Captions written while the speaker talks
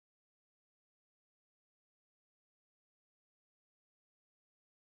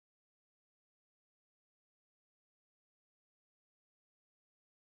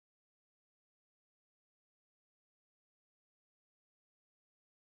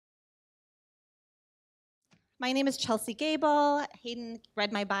My name is Chelsea Gabel. Hayden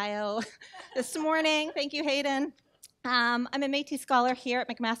read my bio this morning. Thank you, Hayden. I'm a Métis scholar here at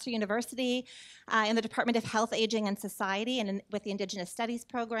McMaster University in the Department of Health, Aging, and Society and with the Indigenous Studies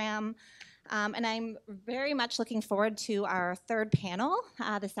program. And I'm very much looking forward to our third panel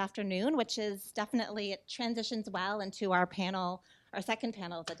this afternoon, which is definitely, it transitions well into our panel, our second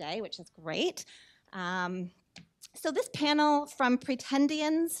panel of the day, which is great. So this panel, From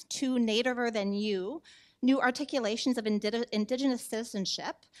Preten-dians to Nativer Than You, New Articulations of Indigenous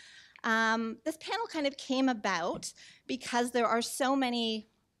Citizenship. This panel kind of came about because there are so many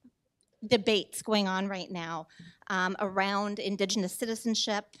debates going on right now around Indigenous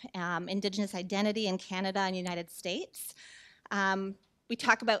citizenship, Indigenous identity in Canada and United States. We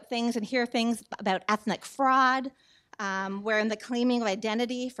talk about things and hear things about ethnic fraud, wherein the claiming of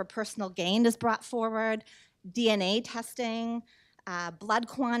identity for personal gain is brought forward, DNA testing, blood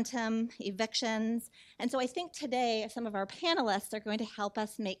quantum, evictions. And so I think today some of our panelists are going to help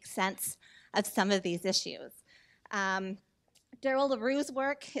us make sense of some of these issues. Darryl Leroux's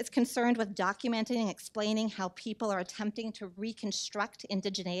work is concerned with documenting and explaining how people are attempting to reconstruct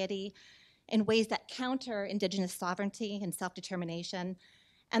indigeneity in ways that counter Indigenous sovereignty and self-determination,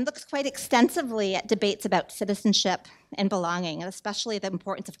 and looks quite extensively at debates about citizenship and belonging, and especially the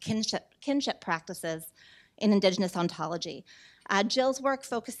importance of kinship practices in Indigenous ontology. Jill's work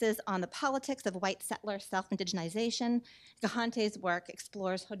focuses on the politics of white settler self-indigenization. Kahente's work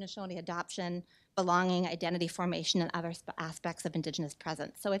explores Haudenosaunee adoption, belonging, identity formation, and other aspects of Indigenous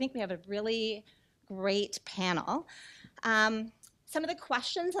presence. So I think we have a really great panel. Some of the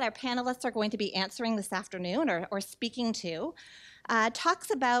questions that our panelists are going to be answering this afternoon or speaking to talks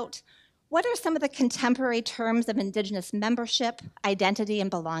about what are some of the contemporary terms of Indigenous membership, identity,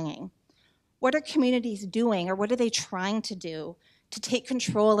 and belonging. What are communities doing, or what are they trying to do to take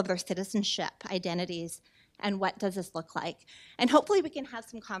control of their citizenship, identities, and what does this look like? And hopefully we can have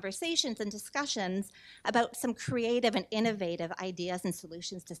some conversations and discussions about some creative and innovative ideas and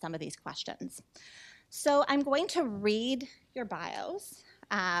solutions to some of these questions. So I'm going to read your bios.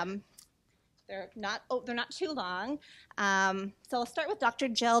 They're not too long. So I'll start with Dr.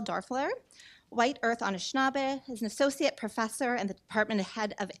 Jill Doerfler. White Earth Anishinaabe, is an associate professor and the department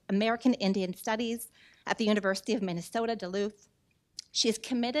head of American Indian Studies at the University of Minnesota, Duluth. She is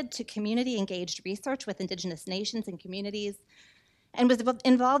committed to community-engaged research with Indigenous nations and communities and was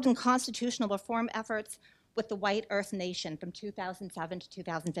involved in constitutional reform efforts with the White Earth Nation from 2007 to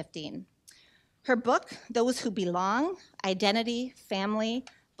 2015. Her book, Those Who Belong, Identity, Family,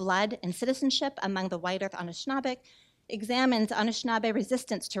 Blood, and Citizenship Among the White Earth Anishinaabe, examines Anishinaabe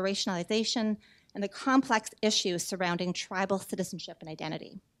resistance to racialization and the complex issues surrounding tribal citizenship and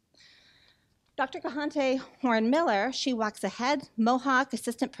identity. Dr. Kahente Horn-Miller, she walks ahead, Mohawk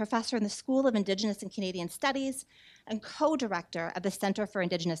assistant professor in the School of Indigenous and Canadian Studies and co-director of the Center for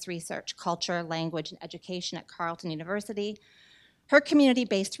Indigenous Research, Culture, Language, and Education at Carleton University. Her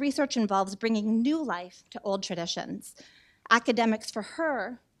community-based research involves bringing new life to old traditions. Academics for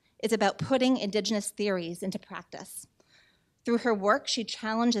her is about putting Indigenous theories into practice. Through her work, she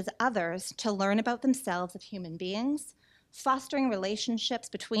challenges others to learn about themselves as human beings, fostering relationships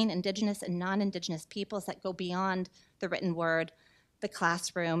between Indigenous and non-Indigenous peoples that go beyond the written word, the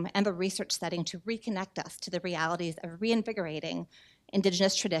classroom, and the research setting to reconnect us to the realities of reinvigorating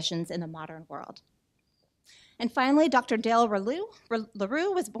Indigenous traditions in the modern world. And finally, Dr. Darryl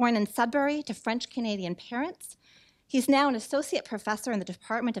Leroux was born in Sudbury to French-Canadian parents. He's now an associate professor in the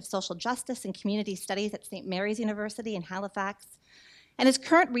Department of Social Justice and Community Studies at St. Mary's University in Halifax, and his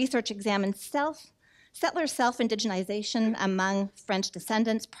current research examines settler self-indigenization among French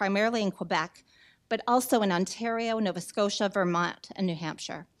descendants, primarily in Quebec, but also in Ontario, Nova Scotia, Vermont, and New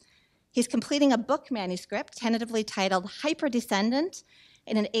Hampshire. He's completing a book manuscript tentatively titled Hyperdescendant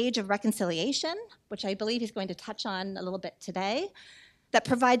in an Age of Reconciliation, which I believe he's going to touch on a little bit today, that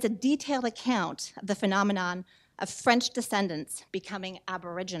provides a detailed account of the phenomenon of French descendants becoming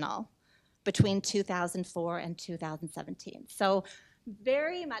Aboriginal between 2004 and 2017. So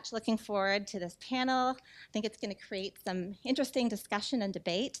very much looking forward to this panel. I think it's going to create some interesting discussion and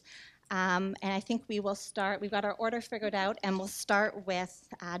debate. And I think we will start, we've got our order figured out, and we'll start with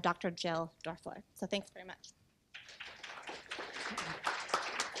Dr. Jill Doerfler. So thanks very much.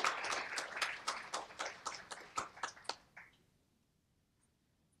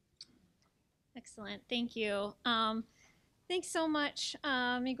 Excellent, thank you. Thanks so much,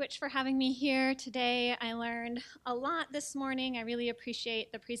 Miigwech, for having me here today. I learned a lot this morning. I really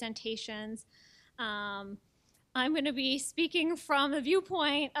appreciate the presentations. I'm going to be speaking from the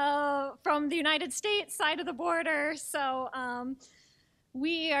viewpoint of, from the United States side of the border. So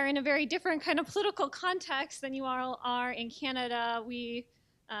we are in a very different kind of political context than you all are in Canada.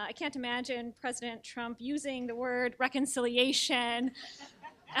 I can't imagine President Trump using the word reconciliation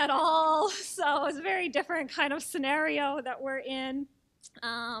at all. So it's a very different kind of scenario that we're in.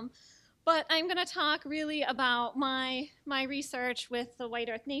 But I'm going to talk really about my research with the White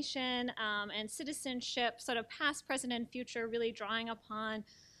Earth Nation and citizenship, sort of past, present, and future, really drawing upon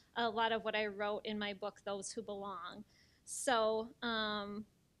a lot of what I wrote in my book, Those Who Belong. So I'm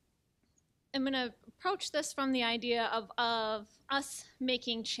going to approach this from the idea of us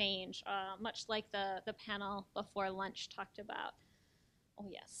making change, much like the panel before lunch talked about. Oh,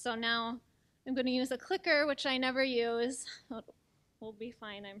 yes. So now I'm going to use a clicker, which I never use. We'll be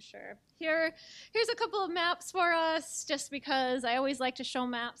fine, I'm sure. Here's a couple of maps for us, just because I always like to show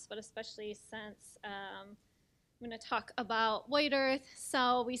maps, but especially since I'm going to talk about White Earth.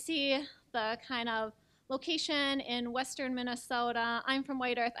 So we see the kind of location in western Minnesota. I'm from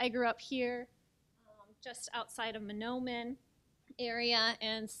White Earth. I grew up here, just outside of Mahnomen area.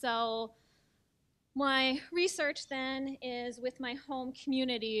 And so my research then is with my home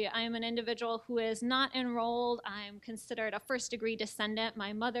community. I am an individual who is not enrolled. I'm considered a first-degree descendant.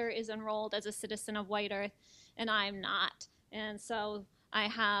 My mother is enrolled as a citizen of White Earth, and I'm not. And so I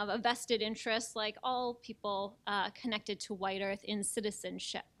have a vested interest, like all people connected to White Earth, in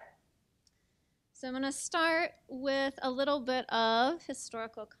citizenship. So I'm going to start with a little bit of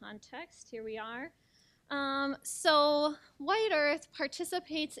historical context. Here we are. So White Earth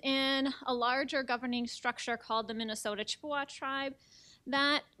participates in a larger governing structure called the Minnesota Chippewa Tribe.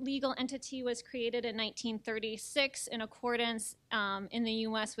 That legal entity was created in 1936 in accordance in the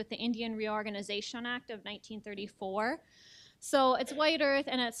U.S. with the Indian Reorganization Act of 1934. So it's White Earth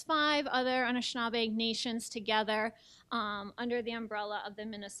and it's 5 other Anishinaabe nations together under the umbrella of the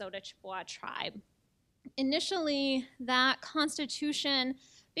Minnesota Chippewa Tribe. Initially, that constitution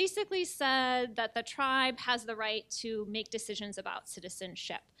basically said that the tribe has the right to make decisions about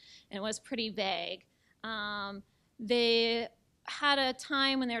citizenship, and it was pretty vague. They had a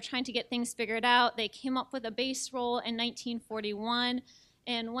time when they were trying to get things figured out. They came up with a base role in 1941,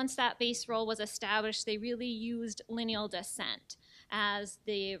 and once that base role was established, they really used lineal descent as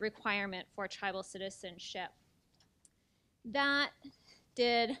the requirement for tribal citizenship. That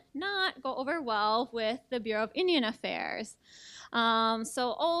did not go over well with the Bureau of Indian Affairs.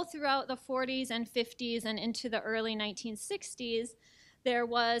 So all throughout the 40s and 50s and into the early 1960s, there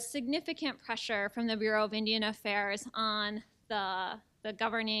was significant pressure from the Bureau of Indian Affairs on the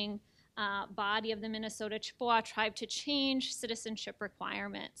governing body of the Minnesota Chippewa Tribe to change citizenship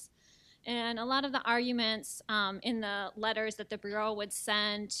requirements. And a lot of the arguments in the letters that the Bureau would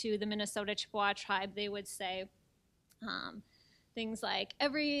send to the Minnesota Chippewa Tribe, they would say things like,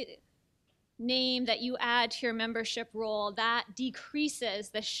 every name that you add to your membership roll, that decreases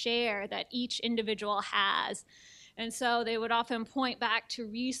the share that each individual has. And so they would often point back to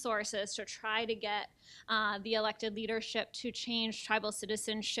resources to try to get the elected leadership to change tribal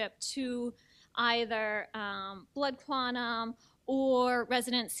citizenship to either blood quantum or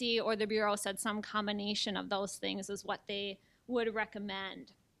residency, or the Bureau said some combination of those things is what they would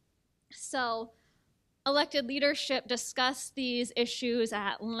recommend. So elected leadership discussed these issues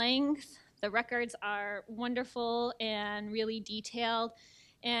at length. The records are wonderful and really detailed.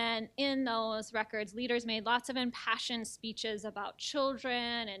 And in those records, leaders made lots of impassioned speeches about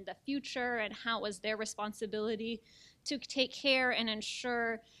children and the future and how it was their responsibility to take care and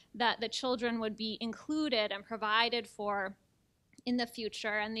ensure that the children would be included and provided for in the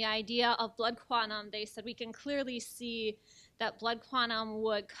future. And the idea of blood quantum, they said, we can clearly see that blood quantum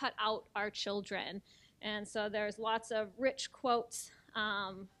would cut out our children. And so there's lots of rich quotes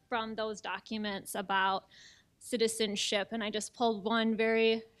from those documents about citizenship. And I just pulled one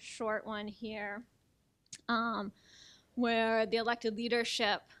very short one here where the elected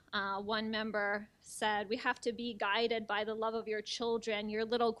leadership, one member said, we have to be guided by the love of your children, your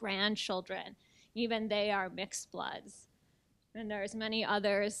little grandchildren. Even they are mixed bloods. And there's many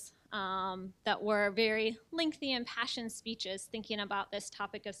others that were very lengthy and passionate speeches thinking about this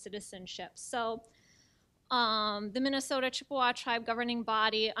topic of citizenship. So the Minnesota Chippewa Tribe governing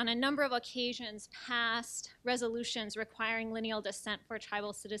body on a number of occasions passed resolutions requiring lineal descent for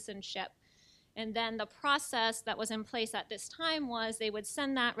tribal citizenship. And then the process that was in place at this time was they would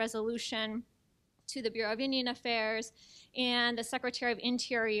send that resolution to the Bureau of Indian Affairs, and the Secretary of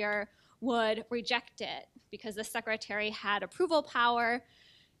Interior would reject it because the Secretary had approval power.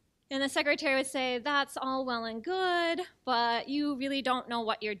 And the Secretary would say, that's all well and good, but you really don't know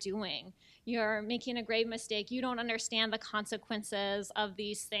what you're doing. You're making a grave mistake. You don't understand the consequences of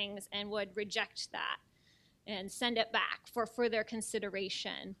these things, and would reject that. and send it back for further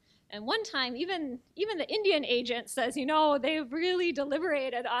consideration. And one time, even the Indian agent says, you know, they've really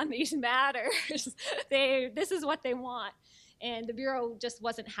deliberated on these matters. This is what they want. And the Bureau just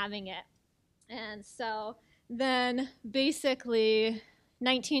wasn't having it. And so then basically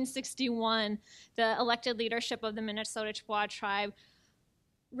 1961, the elected leadership of the Minnesota Chippewa tribe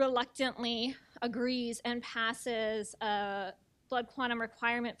reluctantly agrees and passes a blood quantum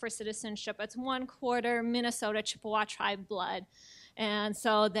requirement for citizenship. It's 1/4 Minnesota Chippewa tribe blood. And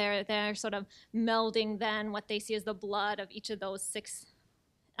so they're sort of melding then what they see as the blood of each of those 6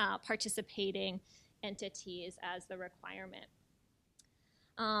 participating entities as the requirement.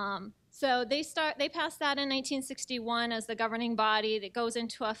 So they passed that in 1961 as the governing body that goes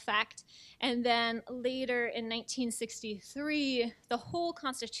into effect. And then later in 1963, the whole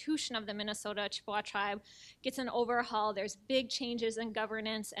constitution of the Minnesota Chippewa tribe gets an overhaul. There's big changes in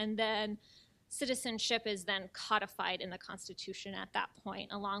governance, and then citizenship is then codified in the Constitution at that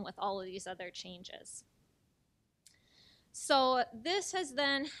point, along with all of these other changes. So this has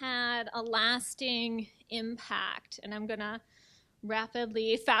then had a lasting impact, and I'm going to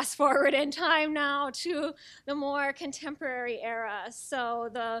rapidly fast forward in time now to the more contemporary era. So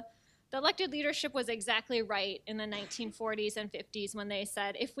the elected leadership was exactly right in the 1940s and 50s when they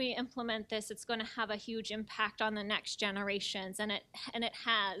said, if we implement this, it's going to have a huge impact on the next generations, and it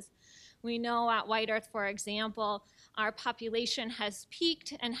has. We know at White Earth, for example, our population has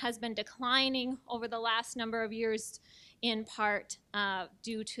peaked and has been declining over the last number of years, in part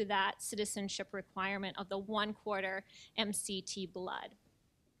due to that citizenship requirement of the 1/4 MCT blood.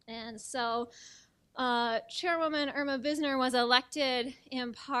 And so Chairwoman Irma Visner was elected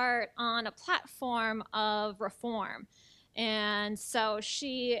in part on a platform of reform. And so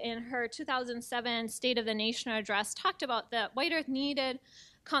she, in her 2007 State of the Nation address, talked about that White Earth needed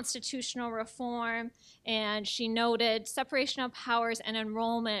constitutional reform, and she noted separation of powers and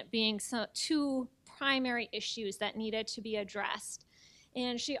enrollment being 2 primary issues that needed to be addressed.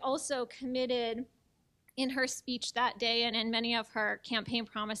 And she also committed in her speech that day and in many of her campaign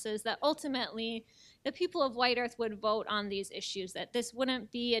promises that ultimately the people of White Earth would vote on these issues, that this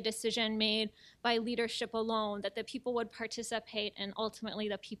wouldn't be a decision made by leadership alone, that the people would participate and ultimately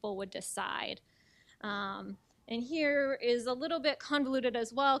the people would decide. And here is a little bit convoluted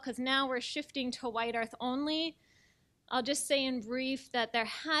as well, because now we're shifting to White Earth only. I'll just say in brief that there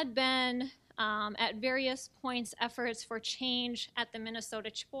had been, at various points, efforts for change at the Minnesota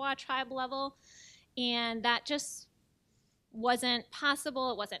Chippewa tribe level, and that just wasn't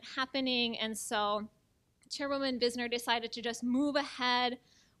possible, it wasn't happening, and so Chairwoman Visner decided to just move ahead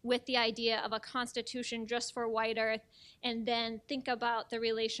with the idea of a constitution just for White Earth, and then think about the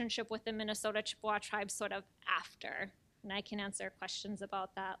relationship with the Minnesota Chippewa tribe sort of after. And I can answer questions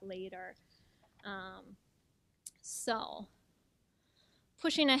about that later. So,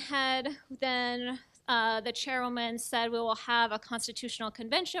 pushing ahead, then the chairwoman said we will have a constitutional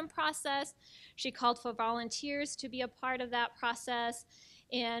convention process. She called for volunteers to be a part of that process.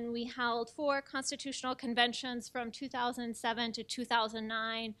 And we held 4 constitutional conventions from 2007 to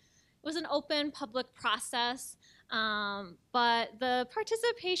 2009. It was an open public process, but the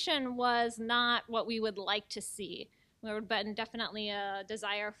participation was not what we would like to see. There would have been definitely a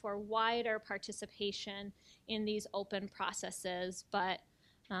desire for wider participation in these open processes, but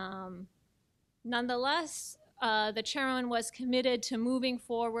nonetheless, the chairwoman was committed to moving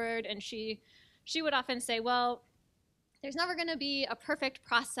forward, and she would often say, well, there's never going to be a perfect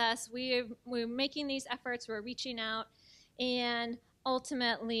process. We're making these efforts, we're reaching out, and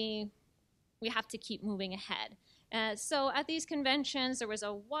ultimately, we have to keep moving ahead. So at these conventions, there was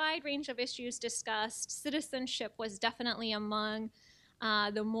a wide range of issues discussed. Citizenship was definitely among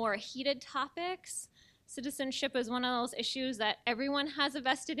the more heated topics. Citizenship is one of those issues that everyone has a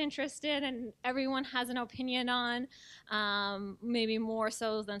vested interest in and everyone has an opinion on, maybe more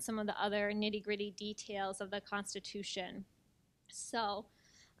so than some of the other nitty-gritty details of the Constitution. So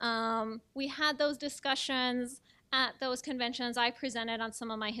we had those discussions at those conventions. I presented on some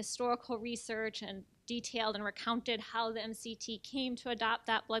of my historical research and detailed and recounted how the MCT came to adopt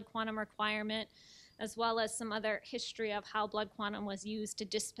that blood quantum requirement, as well as some other history of how blood quantum was used to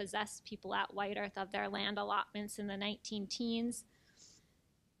dispossess people at White Earth of their land allotments in the 19-teens.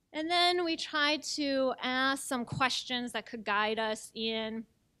 And then we tried to ask some questions that could guide us in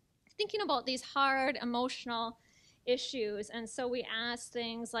thinking about these hard, emotional issues. And so we asked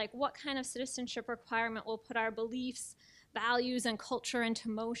things like, what kind of citizenship requirement will put our beliefs, values, and culture into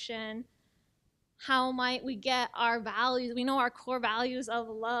motion? How might we get our values? We know our core values of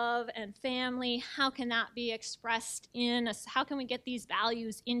love and family. How can that be expressed how can we get these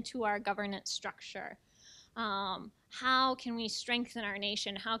values into our governance structure? How can we strengthen our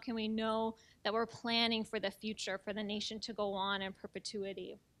nation? How can we know that we're planning for the future, for the nation to go on in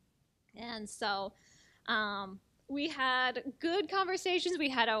perpetuity? And so we had good conversations. We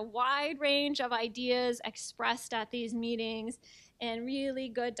had a wide range of ideas expressed at these meetings and really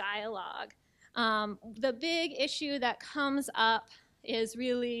good dialogue. The big issue that comes up is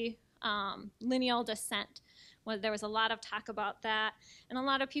really lineal descent. Well, there was a lot of talk about that, and a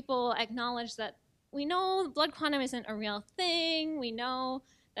lot of people acknowledge that we know blood quantum isn't a real thing. We know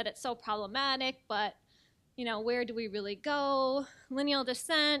that it's so problematic, but where do we really go? Lineal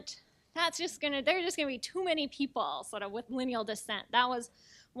descent, there's just gonna be too many people sort of with lineal descent. That was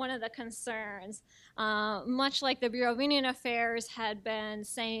one of the concerns. Much like the Bureau of Indian Affairs had been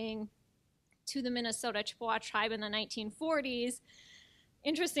saying to the Minnesota Chippewa tribe in the 1940s,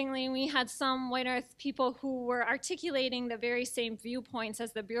 interestingly, we had some White Earth people who were articulating the very same viewpoints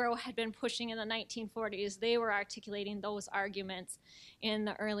as the Bureau had been pushing in the 1940s. They were articulating those arguments in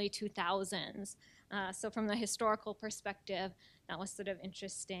the early 2000s. So from the historical perspective, that was sort of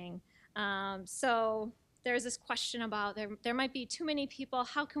interesting. So there's this question about there might be too many people.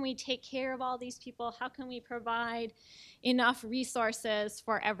 How can we take care of all these people? How can we provide enough resources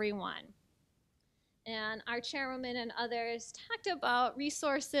for everyone? And our chairwoman and others talked about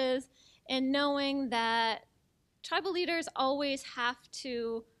resources and knowing that tribal leaders always have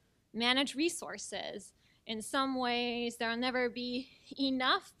to manage resources. In some ways, there'll never be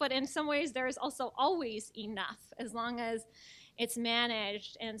enough, but in some ways, there's also always enough as long as it's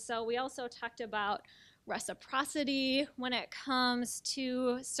managed. And so we also talked about reciprocity when it comes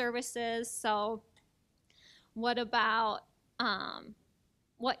to services. So what about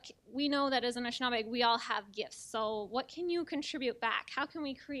what we know that as an Anishinaabe, we all have gifts. So what can you contribute back? How can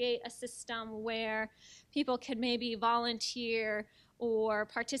we create a system where people can maybe volunteer or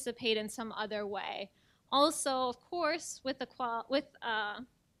participate in some other way? Also, of course, with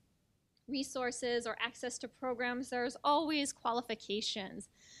resources or access to programs, there's always qualifications.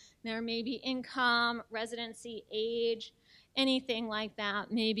 There may be income, residency, age, anything like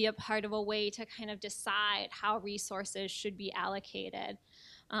that may be a part of a way to kind of decide how resources should be allocated.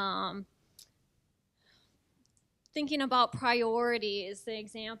 Thinking about priorities, the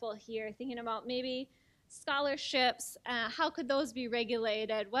example here, thinking about maybe scholarships, how could those be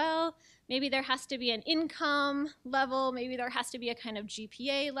regulated? Well, maybe there has to be an income level, maybe there has to be a kind of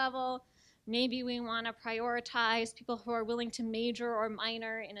GPA level, maybe we want to prioritize people who are willing to major or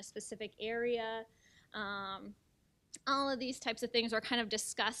minor in a specific area. All of these types of things were kind of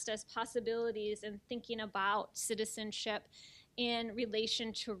discussed as possibilities in thinking about citizenship in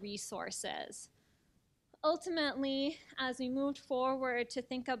relation to resources. Ultimately, as we moved forward to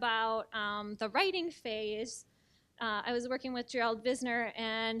think about the writing phase, I was working with Gerald Visner,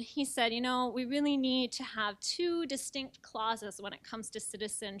 and he said, we really need to have two distinct clauses when it comes to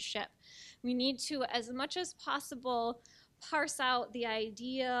citizenship. We need to, as much as possible, parse out the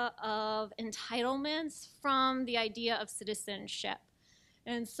idea of entitlements from the idea of citizenship.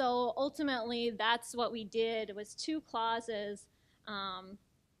 And so ultimately, that's what we did, was two clauses.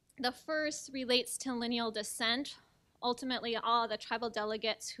 The first relates to lineal descent. Ultimately, all the tribal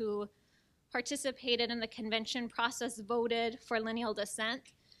delegates who participated in the convention process voted for lineal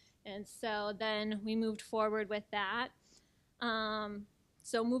descent. And so then we moved forward with that.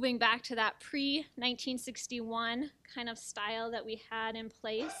 So moving back to that pre-1961 kind of style that we had in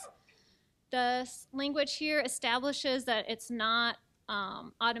place, the language here establishes that it's not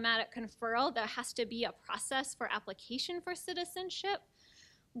automatic conferral. There has to be a process for application for citizenship.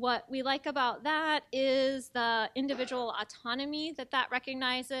 What we like about that is the individual autonomy that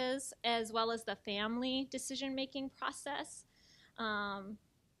recognizes, as well as the family decision-making process.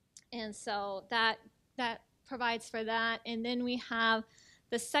 And so that provides for that. And then we have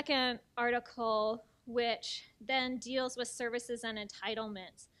the second article, which then deals with services and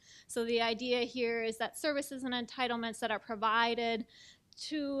entitlements. So the idea here is that services and entitlements that are provided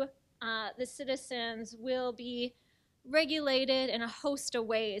to the citizens will be regulated in a host of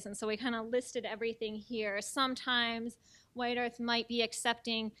ways. And so we kind of listed everything here. Sometimes White Earth might be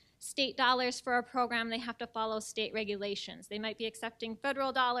accepting state dollars for a program. They have to follow state regulations. They might be accepting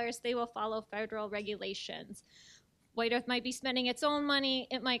federal dollars. They will follow federal regulations. White Earth might be spending its own money.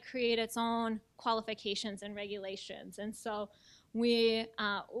 It might create its own qualifications and regulations. And so we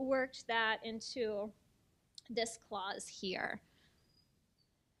worked that into this clause here.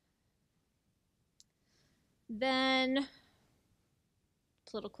 Then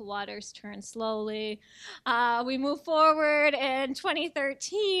political waters turn slowly. We move forward in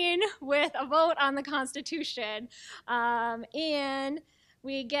 2013 with a vote on the Constitution. And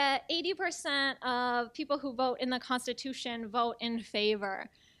we get 80% of people who vote in the Constitution vote in favor.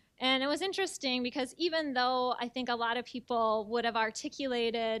 And it was interesting because even though I think a lot of people would have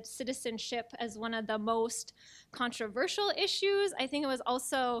articulated citizenship as one of the most controversial issues, I think it was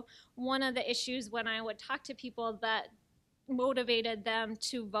also one of the issues when I would talk to people that motivated them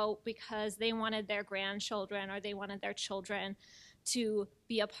to vote because they wanted their grandchildren or they wanted their children to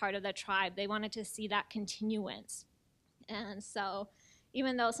be a part of the tribe. They wanted to see that continuance. And so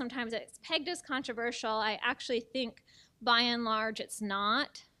even though sometimes it's pegged as controversial, I actually think by and large it's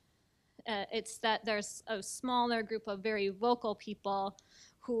not. It's that there's a smaller group of very vocal people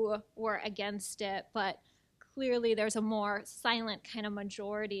who were against it, but clearly there's a more silent kind of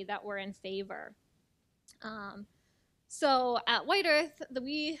majority that were in favor. So at White Earth,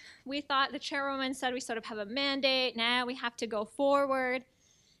 we thought, the chairwoman said we sort of have a mandate, now we have to go forward.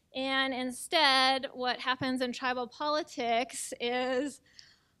 And instead, what happens in tribal politics is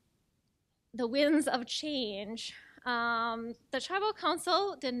the winds of change. The Tribal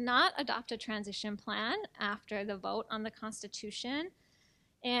Council did not adopt a transition plan after the vote on the Constitution,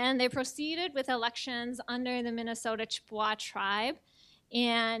 and they proceeded with elections under the Minnesota Chippewa tribe.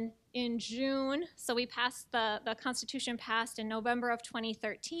 And in June, so we passed the Constitution passed in November of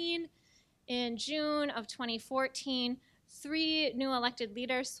 2013. In June of 2014, 3 new elected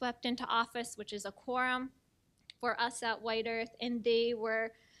leaders swept into office, which is a quorum for us at White Earth, and they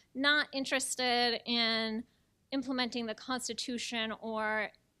were not interested in implementing the Constitution or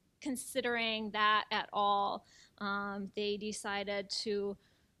considering that at all. They decided to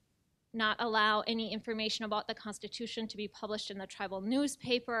not allow any information about the Constitution to be published in the tribal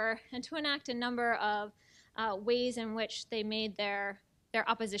newspaper and to enact a number of ways in which they made their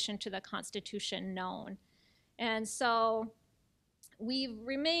opposition to the Constitution known. And so we've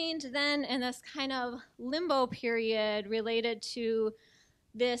remained then in this kind of limbo period related to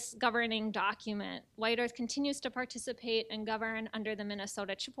this governing document. White Earth continues to participate and govern under the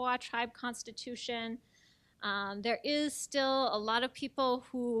Minnesota Chippewa Tribe Constitution. There is still a lot of people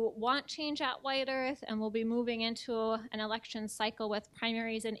who want change at White Earth, and we'll be moving into an election cycle with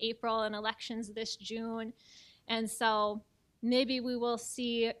primaries in April and elections this June. And so maybe we will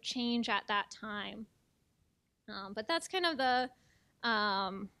see change at that time. But that's kind of the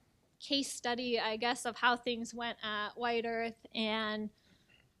case study, I guess, of how things went at White Earth, and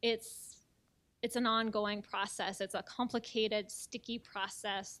it's an ongoing process. It's a complicated, sticky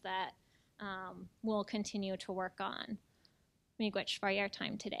process that we'll continue to work on. Miigwech for your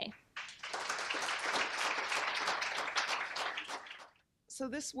time today. So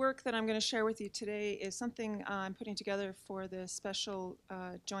this work that I'm going to share with you today is something I'm putting together for the special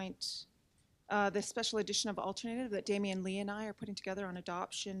the special edition of Alternative that Damien Lee and I are putting together on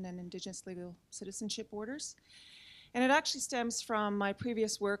adoption and Indigenous legal citizenship orders. And it actually stems from my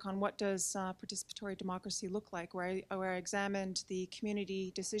previous work on what does participatory democracy look like, where I examined the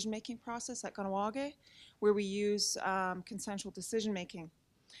community decision-making process at Kahnawake, where we use consensual decision-making.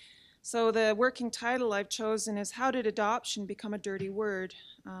 So the working title I've chosen is How Did Adoption Become a Dirty Word?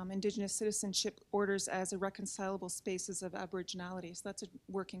 Indigenous Citizenship Orders as Irreconcilable Spaces of Aboriginality. So that's a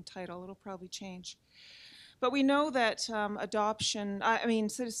working title. It'll probably change. But we know that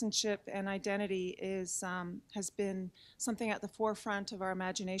citizenship and identity has been something at the forefront of our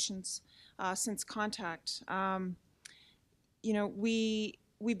imaginations since contact.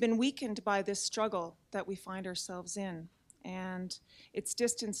 We've been weakened by this struggle that we find ourselves in, and it's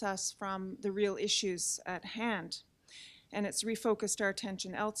distanced us from the real issues at hand, and it's refocused our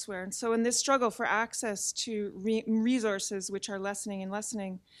attention elsewhere. And so in this struggle for access to resources which are lessening and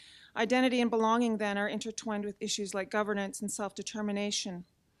lessening, identity and belonging then are intertwined with issues like governance and self-determination.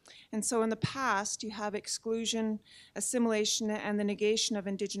 And so in the past, you have exclusion, assimilation, and the negation of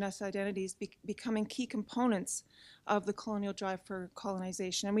Indigenous identities becoming key components of the colonial drive for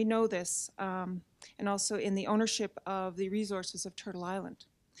colonization. And we know this, and also in the ownership of the resources of Turtle Island.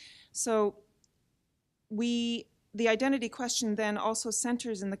 So the identity question then also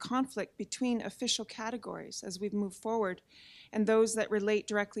centers in the conflict between official categories as we move forward and those that relate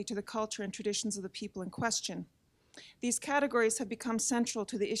directly to the culture and traditions of the people in question. These categories have become central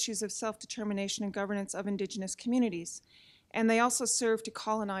to the issues of self-determination and governance of Indigenous communities, and they also serve to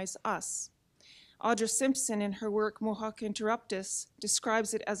colonize us. Audra Simpson, in her work Mohawk Interruptus,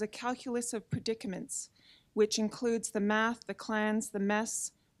 describes it as a calculus of predicaments, which includes the math, the clans, the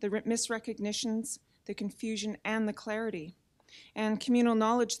mess, the misrecognitions, the confusion, and the clarity. And communal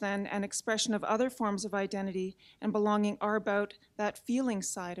knowledge then and expression of other forms of identity and belonging are about that feeling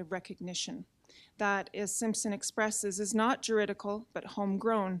side of recognition. That, as Simpson expresses, is not juridical but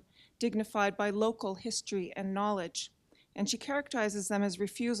homegrown, dignified by local history and knowledge. And she characterizes them as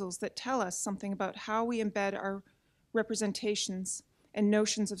refusals that tell us something about how we embed our representations and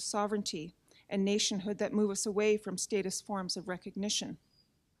notions of sovereignty and nationhood that move us away from status forms of recognition.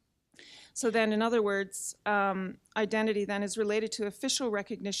 So then, in other words, identity then is related to official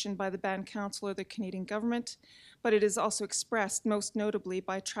recognition by the Band Council or the Canadian government, but it is also expressed most notably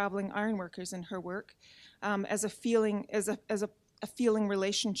by traveling ironworkers in her work as a feeling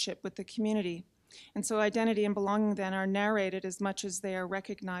relationship with the community. And so identity and belonging then are narrated as much as they are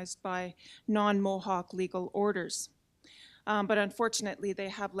recognized by non-Mohawk legal orders. But unfortunately, they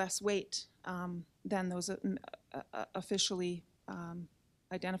have less weight than those officially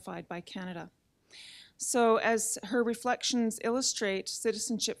identified by Canada. So as her reflections illustrate,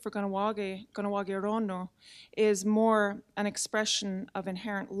 citizenship for Kahnawake Rono is more an expression of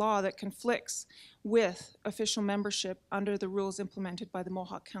inherent law that conflicts with official membership under the rules implemented by the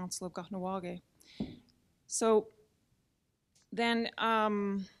Mohawk Council of Kahnawake. So then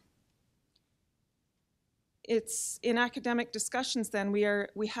it's in academic discussions then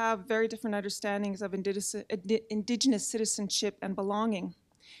we have very different understandings of Indigenous citizenship and belonging.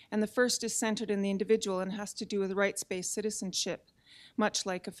 And the first is centered in the individual and has to do with rights-based citizenship, much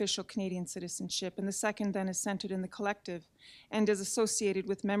like official Canadian citizenship. And the second then is centered in the collective and is associated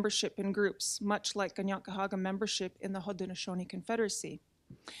with membership in groups, much like Kanien'kehá:ka membership in the Haudenosaunee Confederacy.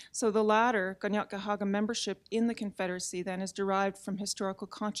 So the latter, Kanien'kehá:ka membership in the Confederacy, then is derived from historical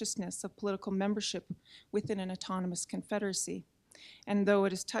consciousness of political membership within an autonomous confederacy. And though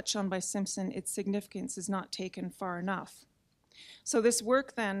it is touched on by Simpson, its significance is not taken far enough. So this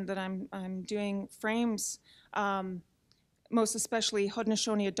work then that I'm doing frames most especially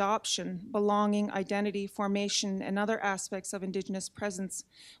Haudenosaunee adoption, belonging, identity, formation, and other aspects of Indigenous presence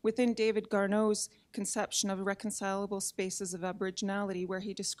within David Garneau's conception of reconcilable spaces of Aboriginality, where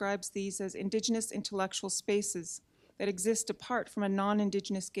he describes these as Indigenous intellectual spaces that exist apart from a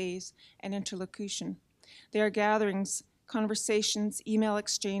non-Indigenous gaze and interlocution. They are gatherings, conversations, email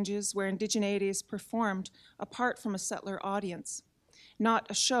exchanges where indigeneity is performed apart from a settler audience.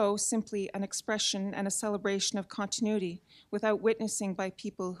 Not a show, simply an expression and a celebration of continuity without witnessing by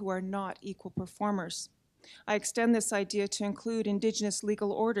people who are not equal performers. I extend this idea to include Indigenous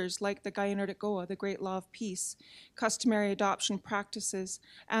legal orders like the Gaianartigoa, the Great Law of Peace, customary adoption practices,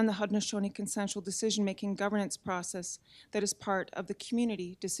 and the Haudenosaunee consensual decision-making governance process that is part of the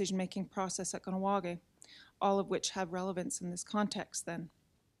community decision-making process at Kahnawake, all of which have relevance in this context then.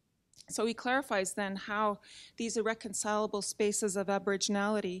 So he clarifies then how these irreconcilable spaces of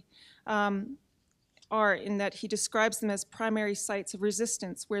Aboriginality are, in that he describes them as primary sites of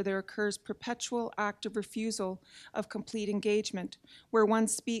resistance where there occurs perpetual active refusal of complete engagement, where one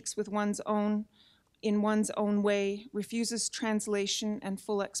speaks with in one's own way, refuses translation and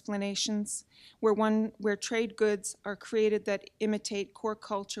full explanations, where trade goods are created that imitate core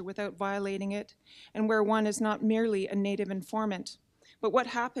culture without violating it, and where one is not merely a native informant. But what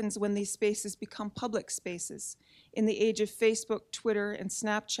happens when these spaces become public spaces? In the age of Facebook, Twitter, and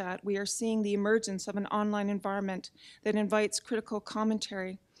Snapchat, we are seeing the emergence of an online environment that invites critical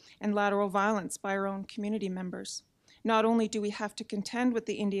commentary and lateral violence by our own community members. Not only do we have to contend with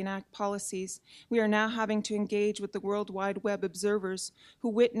the Indian Act policies, we are now having to engage with the World Wide Web observers who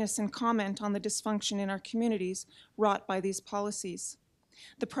witness and comment on the dysfunction in our communities wrought by these policies.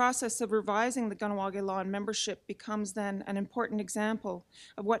 The process of revising the Kahnawake law and membership becomes then an important example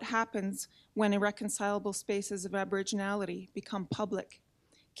of what happens when irreconcilable spaces of Aboriginality become public.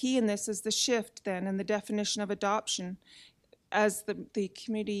 Key in this is the shift then in the definition of adoption as the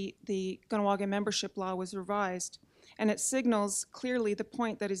Kahnawake membership law was revised. And it signals clearly the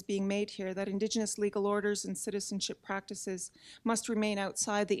point that is being made here, that Indigenous legal orders and citizenship practices must remain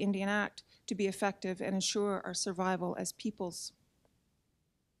outside the Indian Act to be effective and ensure our survival as peoples.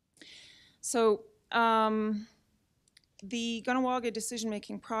 So the Kahnawake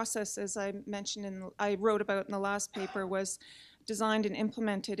decision-making process, as I mentioned, I wrote about in the last paper, was designed and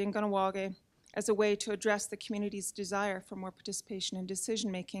implemented in Kahnawake as a way to address the community's desire for more participation in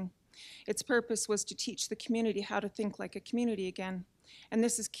decision-making. Its purpose was to teach the community how to think like a community again. And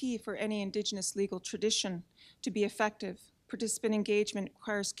this is key for any Indigenous legal tradition to be effective. Participant engagement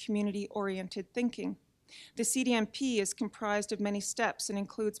requires community-oriented thinking. The CDMP is comprised of many steps and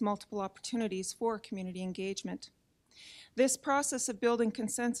includes multiple opportunities for community engagement. This process of building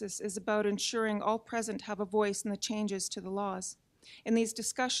consensus is about ensuring all present have a voice in the changes to the laws. In these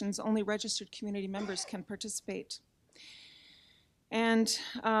discussions, only registered community members can participate. And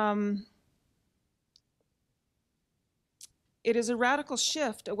it is a radical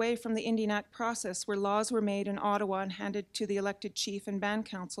shift away from the Indian Act process where laws were made in Ottawa and handed to the elected chief and band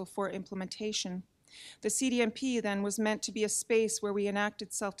council for implementation. The CDMP then was meant to be a space where we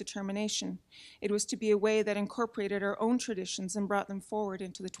enacted self-determination. It was to be a way that incorporated our own traditions and brought them forward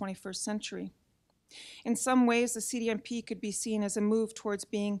into the 21st century. In some ways, the CDMP could be seen as a move towards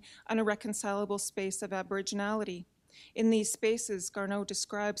being an irreconcilable space of Aboriginality. In these spaces, Garneau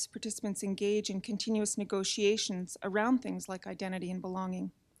describes participants engage in continuous negotiations around things like identity and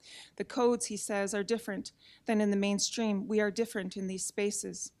belonging. The codes, he says, are different than in the mainstream. We are different in these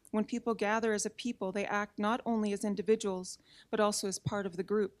spaces. When people gather as a people, they act not only as individuals, but also as part of the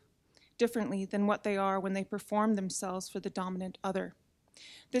group, differently than what they are when they perform themselves for the dominant other.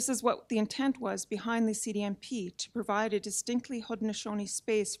 This is what the intent was behind the CDMP, to provide a distinctly Haudenosaunee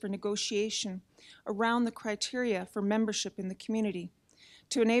space for negotiation around the criteria for membership in the community,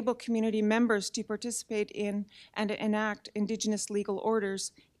 to enable community members to participate in and enact Indigenous legal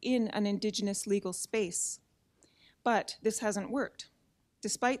orders in an Indigenous legal space. But this hasn't worked,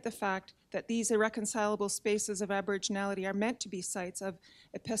 despite the fact that these irreconcilable spaces of Aboriginality are meant to be sites of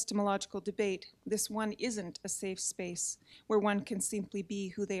epistemological debate. This one isn't a safe space where one can simply be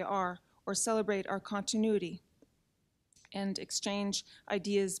who they are or celebrate our continuity and exchange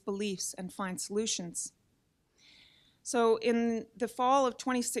ideas, beliefs, and find solutions. So in the fall of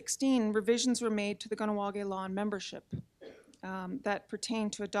 2016, revisions were made to the Kahnawake law on membership that pertain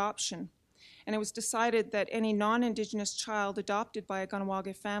to adoption. And it was decided that any non-Indigenous child adopted by a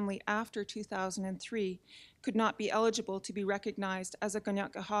Kahnawake family after 2003 could not be eligible to be recognized as a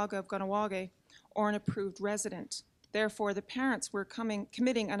Kanien'kehá:ka of Kahnawake or an approved resident. Therefore, the parents were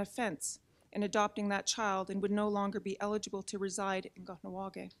committing an offense in adopting that child and would no longer be eligible to reside in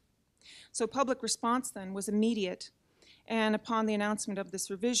Kahnawake. So public response then was immediate, and upon the announcement of this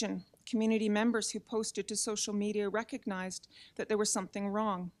revision, community members who posted to social media recognized that there was something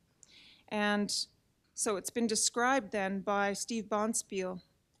wrong. And so it's been described then by Steve Bonspiel,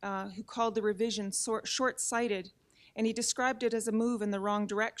 who called the revision short-sighted, and he described it as a move in the wrong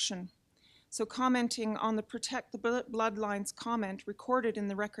direction. So commenting on the Protect the Bloodlines comment recorded in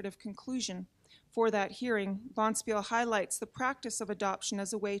the record of conclusion for that hearing, Bonspiel highlights the practice of adoption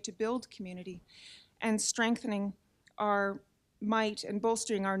as a way to build community and strengthening our might and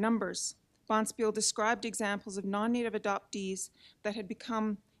bolstering our numbers. Bonspiel described examples of non-native adoptees that had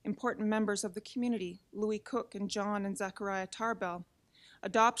become important members of the community, Louis Cook and John and Zachariah Tarbell.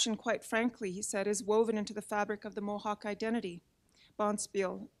 Adoption, quite frankly, he said, is woven into the fabric of the Mohawk identity.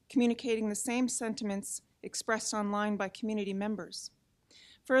 Bonspiel, communicating the same sentiments expressed online by community members.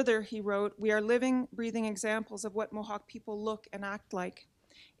 Further, he wrote, we are living, breathing examples of what Mohawk people look and act like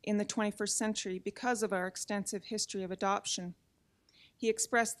in the 21st century because of our extensive history of adoption. He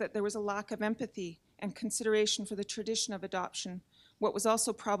expressed that there was a lack of empathy and consideration for the tradition of adoption. What was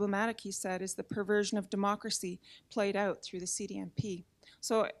also problematic, he said, is the perversion of democracy played out through the CDMP.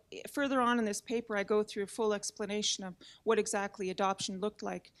 So further on in this paper, I go through a full explanation of what exactly adoption looked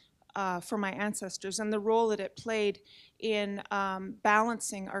like for my ancestors and the role that it played in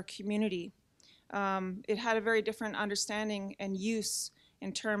balancing our community. It had a very different understanding and use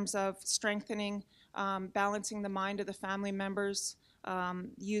in terms of strengthening, balancing the mind of the family members,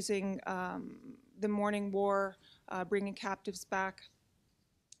 using the Morning War, bringing captives back.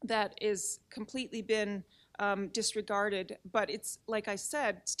 That is completely been disregarded, but it's, like I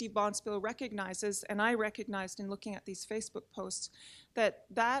said, Steve Bonspiel recognizes, and I recognized in looking at these Facebook posts, that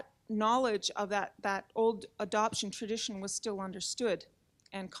that knowledge of that old adoption tradition was still understood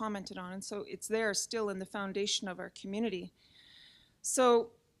and commented on, and so it's there still in the foundation of our community. So,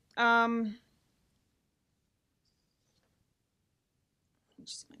 I'm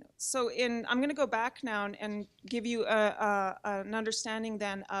going to go back now and give you an understanding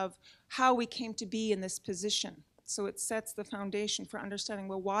then of how we came to be in this position. So it sets the foundation for understanding,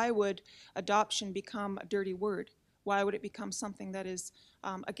 well, why would adoption become a dirty word? Why would it become something that is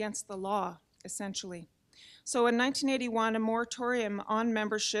against the law, essentially? So in 1981, a moratorium on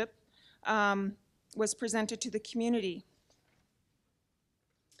membership was presented to the community.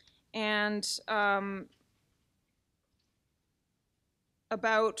 And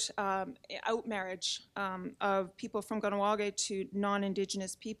about outmarriage of people from Kahnawake to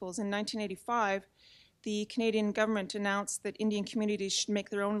non-Indigenous peoples. In 1985, the Canadian government announced that Indian communities should make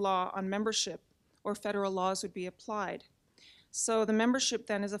their own law on membership, or federal laws would be applied. So the membership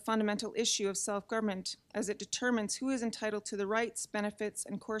then is a fundamental issue of self-government, as it determines who is entitled to the rights, benefits,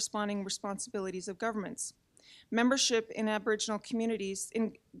 and corresponding responsibilities of governments. Membership in Aboriginal communities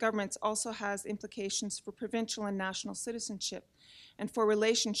in governments also has implications for provincial and national citizenship and for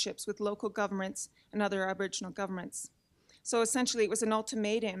relationships with local governments and other Aboriginal governments. So essentially it was an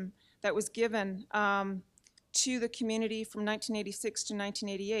ultimatum that was given to the community from 1986 to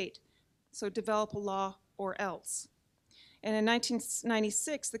 1988. So develop a law or else. And in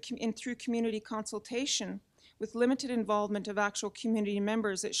 1996, through community consultation, with limited involvement of actual community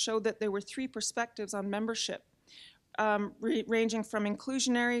members, it showed that there were 3 perspectives on membership, ranging from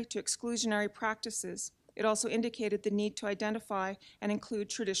inclusionary to exclusionary practices. It also indicated the need to identify and include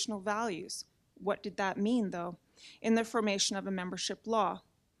traditional values. What did that mean, though, in the formation of a membership law?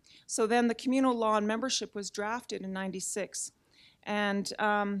 So then the communal law on membership was drafted in 96, and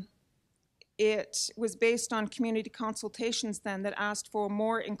it was based on community consultations then that asked for a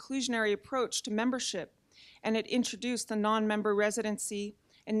more inclusionary approach to membership, and it introduced the non-member residency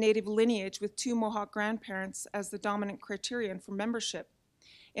and native lineage with 2 Mohawk grandparents as the dominant criterion for membership,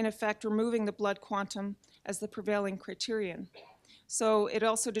 in effect removing the blood quantum as the prevailing criterion. So it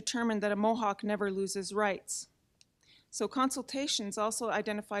also determined that a Mohawk never loses rights. So consultations also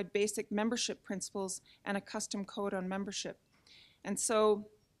identified basic membership principles and a custom code on membership. And so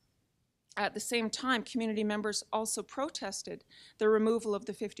at the same time, community members also protested the removal of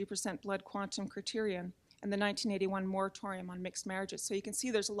the 50% blood quantum criterion and the 1981 moratorium on mixed marriages. So you can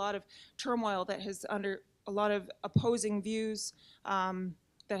see there's a lot of turmoil that has under a lot of opposing views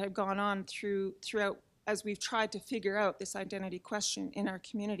that have gone on throughout as we've tried to figure out this identity question in our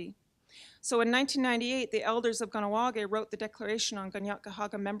community. So in 1998, the elders of Kahnawake wrote the Declaration on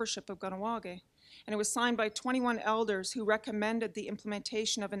Kanien'kehá:ka membership of Kahnawake, and it was signed by 21 elders who recommended the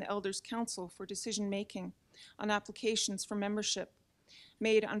implementation of an elders' council for decision-making on applications for membership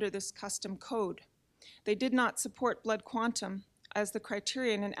made under this custom code. They did not support blood quantum as the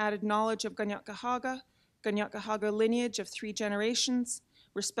criterion and added knowledge of Kanien'kehá:ka lineage of 3 generations,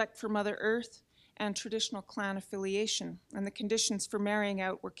 respect for Mother Earth, and traditional clan affiliation, and the conditions for marrying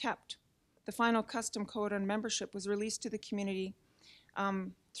out were kept. The final custom code on membership was released to the community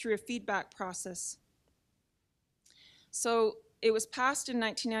through a feedback process. So it was passed in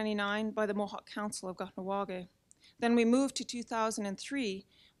 1999 by the Mohawk Council of Kahnawake. Then we moved to 2003,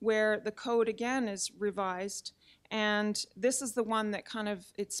 where the code again is revised, and this is the one that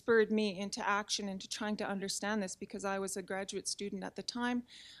it spurred me into action, into trying to understand this, because I was a graduate student at the time,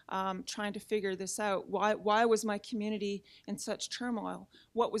 trying to figure this out. Why was my community in such turmoil?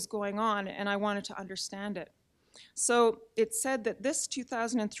 What was going on? And I wanted to understand it. So it said that this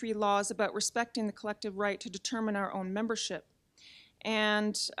 2003 law is about respecting the collective right to determine our own membership.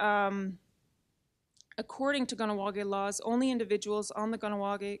 And according to Kahnawake laws, only individuals on the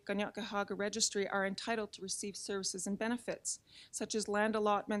Kanien'kehá:ka registry are entitled to receive services and benefits, such as land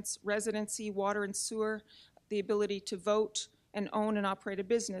allotments, residency, water and sewer, the ability to vote, and own and operate a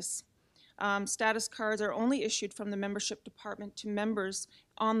business. Status cards are only issued from the membership department to members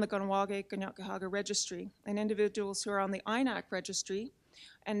on the Kanien'kehá:ka registry, and individuals who are on the INAC registry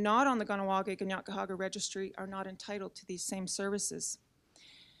and not on the Kanien'kehá:ka registry are not entitled to these same services.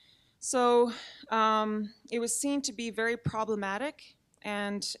 So it was seen to be very problematic,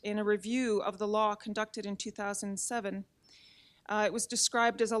 and in a review of the law conducted in 2007, it was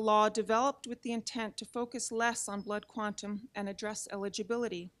described as a law developed with the intent to focus less on blood quantum and address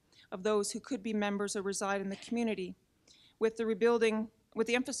eligibility of those who could be members or reside in the community, with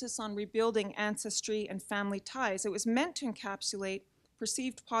the emphasis on rebuilding ancestry and family ties. It was meant to encapsulate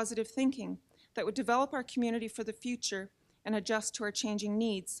perceived positive thinking that would develop our community for the future and adjust to our changing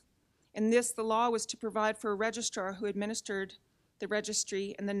needs. In this, the law was to provide for a registrar who administered the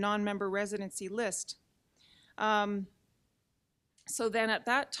registry and the non-member residency list. So then at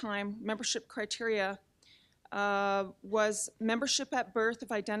that time, membership criteria was membership at birth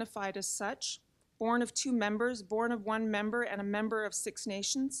if identified as such, born of 2 members, born of 1 member and a member of 6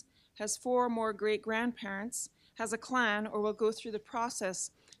 nations, has 4 or more great-grandparents, has a clan, or will go through the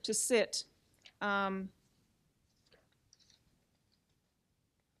process to sit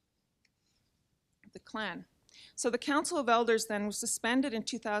the clan. So the Council of Elders then was suspended in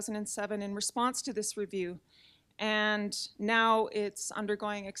 2007 in response to this review, and now it's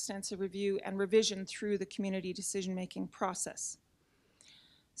undergoing extensive review and revision through the community decision-making process.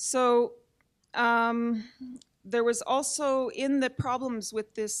 So there was also, in the problems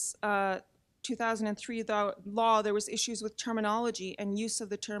with this 2003 law, there was issues with terminology and use of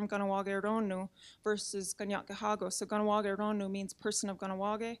the term Kahnawake versus Kanien'kehá:ka. So Kahnawake means person of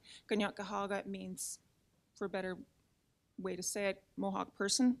Kahnawake. Kanien'kehá:ka means, for a better way to say it, Mohawk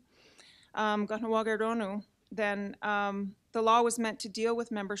person. Kahnawake then the law was meant to deal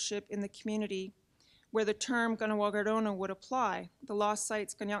with membership in the community where the term Kahnawake would apply. The law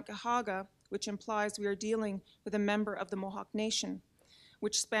cites Kanien'kehá:ka, which implies we are dealing with a member of the Mohawk Nation,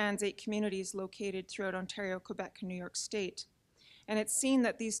 which spans 8 communities located throughout Ontario, Quebec, and New York State. And it's seen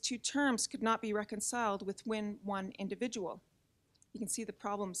that these 2 terms could not be reconciled within one individual. You can see the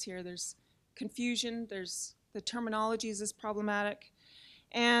problems here. There's confusion, there's the terminologies is problematic,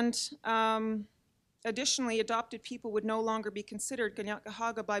 and additionally, adopted people would no longer be considered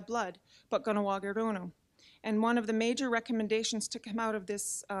Ganyakahaga by blood, but Ganawagarono. And one of the major recommendations to come out of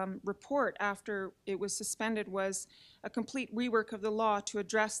this report after it was suspended was a complete rework of the law to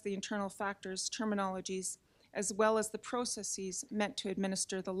address the internal factors, terminologies, as well as the processes meant to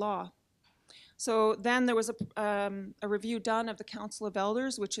administer the law. So then there was a review done of the Council of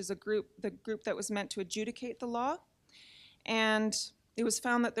Elders, which is the group that was meant to adjudicate the law. And it was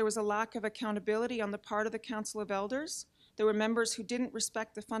found that there was a lack of accountability on the part of the Council of Elders. There were members who didn't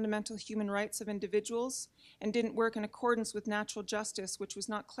respect the fundamental human rights of individuals and didn't work in accordance with natural justice, which was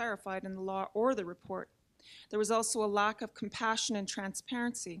not clarified in the law or the report. There was also a lack of compassion and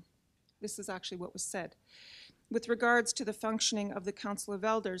transparency. This is actually what was said. With regards to the functioning of the Council of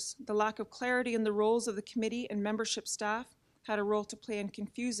Elders, the lack of clarity in the roles of the committee and membership staff had a role to play in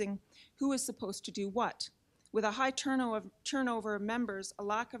confusing who is supposed to do what. With a high turnover of members, a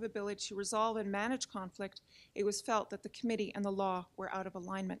lack of ability to resolve and manage conflict, it was felt that the committee and the law were out of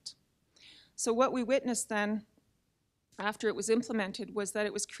alignment. So what we witnessed then, after it was implemented, was that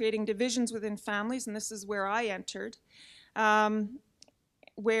it was creating divisions within families, and this is where I entered,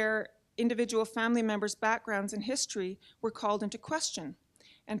 where individual family members' backgrounds and history were called into question,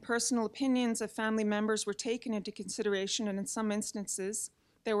 and personal opinions of family members were taken into consideration, and in some instances,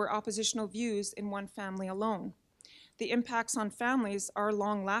 there were oppositional views in one family alone. The impacts on families are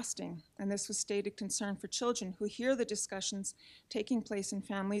long-lasting, and this was stated concern for children who hear the discussions taking place in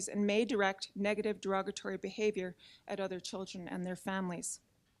families and may direct negative derogatory behavior at other children and their families.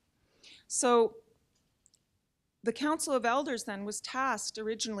 So the Council of Elders then was tasked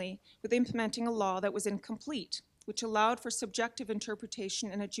originally with implementing a law that was incomplete, which allowed for subjective interpretation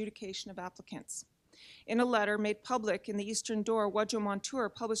and adjudication of applicants. In a letter made public in the Eastern Door, Wadjo Montour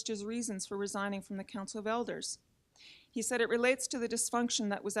published his reasons for resigning from the Council of Elders. He said it relates to the dysfunction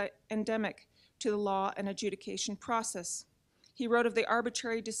that was endemic to the law and adjudication process. He wrote of the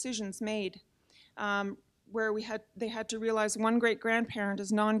arbitrary decisions made where they had to realize one great-grandparent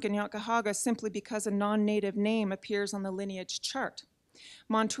is non-Ganyakahaga simply because a non-native name appears on the lineage chart.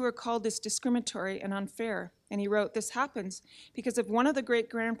 Montour called this discriminatory and unfair, and he wrote, "This happens because if one of the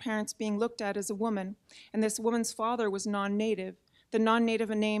great-grandparents being looked at as a woman, and this woman's father was non-native, the non-native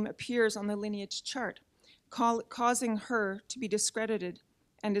name appears on the lineage chart, causing her to be discredited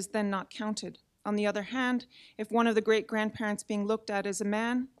and is then not counted. On the other hand, if one of the great-grandparents being looked at as a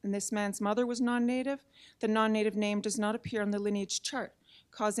man, and this man's mother was non-native, the non-native name does not appear on the lineage chart,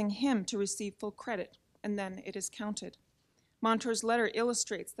 causing him to receive full credit, and then it is counted." Montour's letter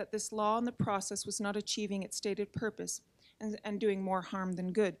illustrates that this law and the process was not achieving its stated purpose and doing more harm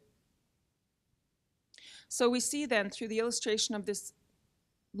than good. So we see then through the illustration of this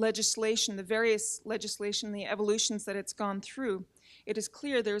legislation, the various legislation, the evolutions that it's gone through, it is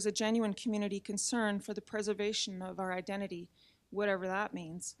clear there is a genuine community concern for the preservation of our identity, whatever that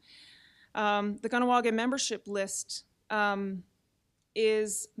means. The Kahnawake membership list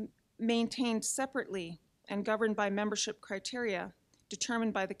is maintained separately and governed by membership criteria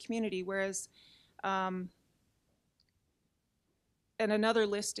determined by the community, whereas and another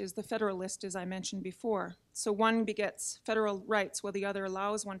list is the federal list, as I mentioned before. So one begets federal rights while the other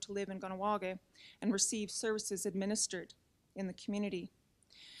allows one to live in Kahnawake and receive services administered in the community.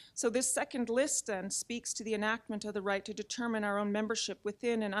 So this second list then speaks to the enactment of the right to determine our own membership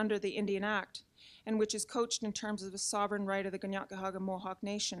within and under the Indian Act, and which is couched in terms of the sovereign right of the Ganyakahaga Mohawk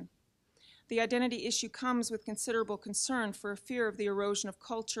Nation. The identity issue comes with considerable concern for a fear of the erosion of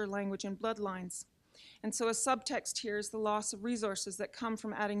culture, language, and bloodlines. And so a subtext here is the loss of resources that come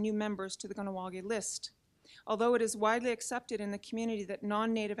from adding new members to the Kahnawake list. Although it is widely accepted in the community that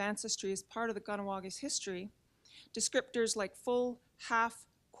non-native ancestry is part of the Kahnawake's history, descriptors like full, half,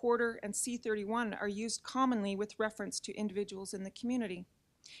 quarter, and C31 are used commonly with reference to individuals in the community.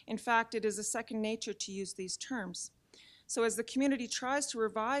 In fact, it is a second nature to use these terms. So as the community tries to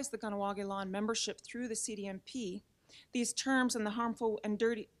revise the Kahnawake law and membership through the CDMP, these terms and the harmful and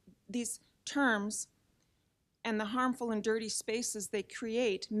dirty spaces they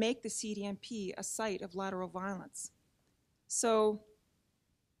create make the CDMP a site of lateral violence. So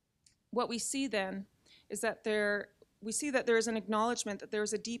what we see then is that there is an acknowledgement that there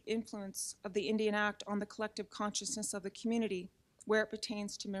is a deep influence of the Indian Act on the collective consciousness of the community where it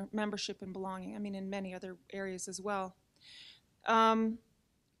pertains to membership and belonging, I mean in many other areas as well.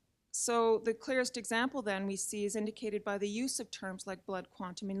 So the clearest example then we see is indicated by the use of terms like blood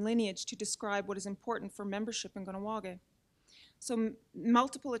quantum and lineage to describe what is important for membership in Kahnawake. So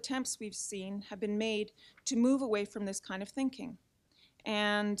multiple attempts we've seen have been made to move away from this kind of thinking.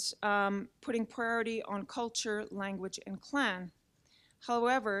 and putting priority on culture, language, and clan.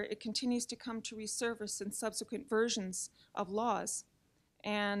 However, it continues to come to resurface in subsequent versions of laws.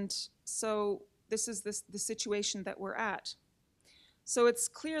 And so this is the situation that we're at. So it's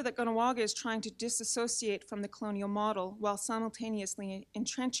clear that Kahnawake is trying to disassociate from the colonial model while simultaneously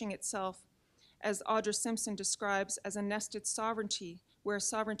entrenching itself, as Audra Simpson describes, as a nested sovereignty, where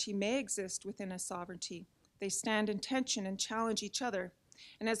sovereignty may exist within a sovereignty. They stand in tension and challenge each other.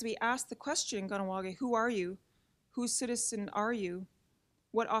 And as we ask the question, Kahnawake, who are you? Whose citizen are you?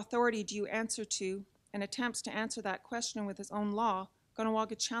 What authority do you answer to? And attempts to answer that question with his own law,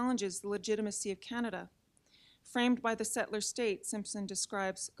 Kahnawake challenges the legitimacy of Canada. Framed by the settler state, Simpson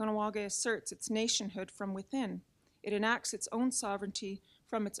describes, Kahnawake asserts its nationhood from within. It enacts its own sovereignty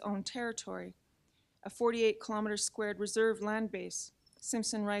from its own territory, a 48-kilometer squared reserved land base.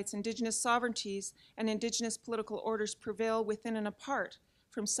 Simpson writes, Indigenous sovereignties and Indigenous political orders prevail within and apart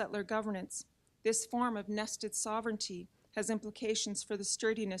from settler governance. This form of nested sovereignty has implications for the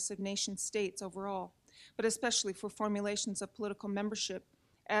sturdiness of nation states overall, but especially for formulations of political membership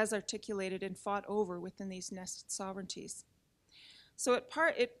as articulated and fought over within these nested sovereignties. So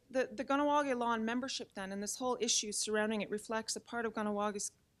the Kahnawake law on membership then, and this whole issue surrounding it reflects a part of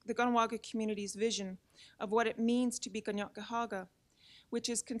the Kahnawake community's vision of what it means to be Kanien'kehá:ka, which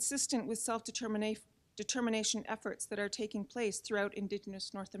is consistent with self-determination efforts that are taking place throughout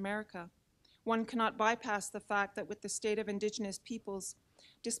Indigenous North America. One cannot bypass the fact that with the state of Indigenous peoples,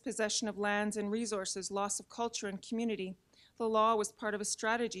 dispossession of lands and resources, loss of culture and community, the law was part of a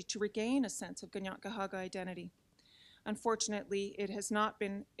strategy to regain a sense of Kanien'kehá:ka identity. Unfortunately, it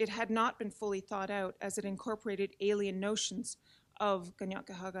had not been fully thought out as it incorporated alien notions of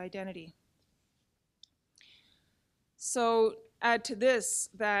Kanien'kehá:ka identity. So add to this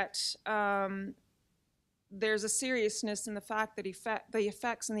that there's a seriousness in the fact that the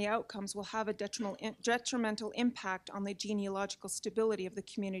effects and the outcomes will have a detrimental impact on the genealogical stability of the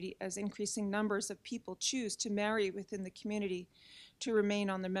community as increasing numbers of people choose to marry within the community to remain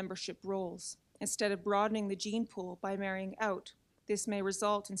on their membership rolls. Instead of broadening the gene pool by marrying out, this may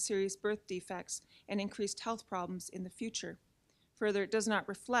result in serious birth defects and increased health problems in the future. Further, it does not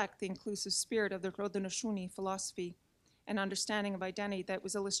reflect the inclusive spirit of the Haudenosaunee philosophy and understanding of identity that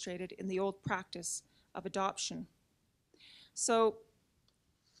was illustrated in the old practice of adoption. So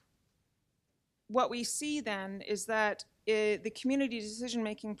what we see then is that the community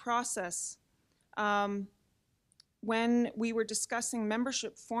decision-making process, when we were discussing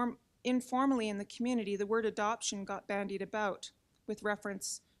membership informally in the community, the word adoption got bandied about with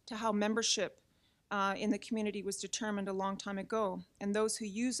reference to how membership in the community was determined a long time ago. And those who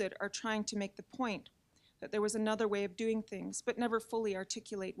use it are trying to make the point that there was another way of doing things, but never fully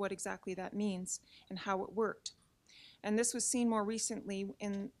articulate what exactly that means and how it worked. And this was seen more recently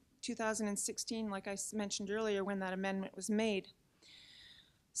in 2016, like I mentioned earlier, when that amendment was made.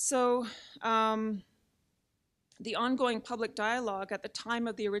 So the ongoing public dialogue at the time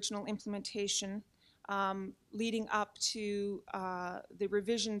of the original implementation, leading up to the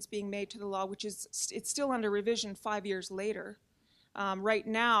revisions being made to the law, which is, it's still under revision 5 years later. Right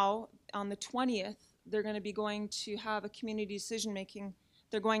now, on the 20th, they're going to be going to have a community decision-making.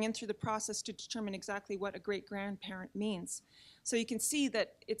 They're going in through the process to determine exactly what a great-grandparent means. So you can see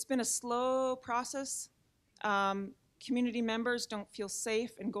that it's been a slow process. Community members don't feel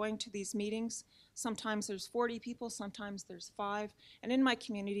safe in going to these meetings. Sometimes there's 40 people, sometimes there's 5. And in my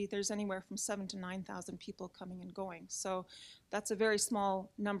community, there's anywhere from 7,000 to 9,000 people coming and going. So that's a very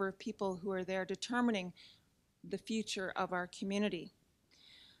small number of people who are there determining the future of our community.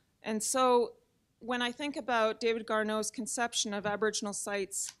 And so when I think about David Garneau's conception of Aboriginal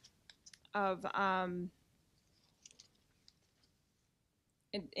sites, of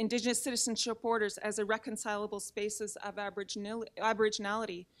Indigenous citizenship orders as irreconcilable spaces of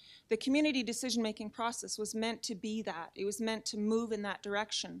Aboriginality, the community decision-making process was meant to be that. It was meant to move in that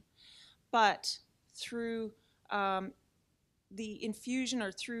direction. But through the infusion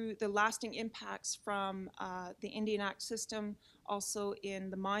or through the lasting impacts from the Indian Act system, also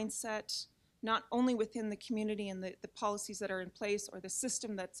in the mindset, not only within the community and the policies that are in place or the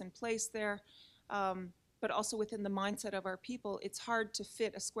system that's in place there, but also within the mindset of our people, it's hard to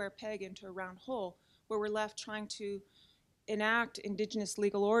fit a square peg into a round hole where we're left trying to enact Indigenous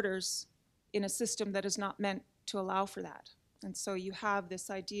legal orders in a system that is not meant to allow for that. And so you have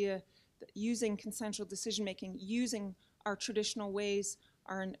this idea that using consensual decision-making, using our traditional ways,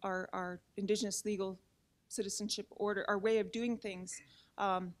 our Indigenous legal citizenship order, our way of doing things,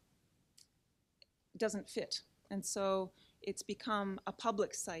 doesn't fit. And so it's become a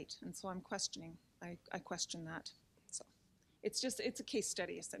public site, and so I'm questioning. I question that. So it's a case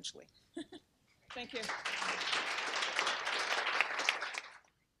study, essentially. Thank you.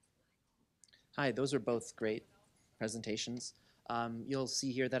 Hi, those were both great presentations. You'll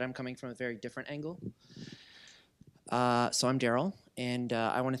see here that I'm coming from a very different angle. So I'm Darryl, and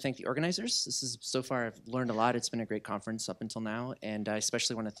I want to thank the organizers. So far I've learned a lot. It's been a great conference up until now, and I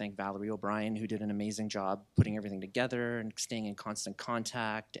especially want to thank Valerie O'Brien, who did an amazing job putting everything together and staying in constant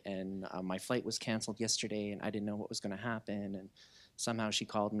contact. And my flight was canceled yesterday, and I didn't know what was going to happen, and somehow she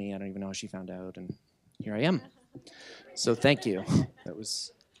called me. I don't even know how she found out, and here I am. So thank you. That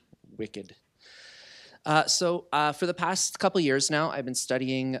was wicked. So for the past couple years now, I've been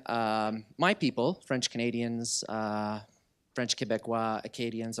studying my people, French Canadians, French Quebecois,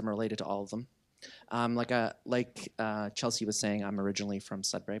 Acadians. I'm related to all of them. Like Chelsea was saying, I'm originally from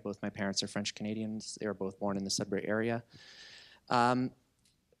Sudbury. Both my parents are French Canadians. They were both born in the Sudbury area.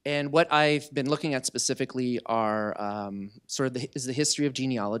 And what I've been looking at specifically are is the history of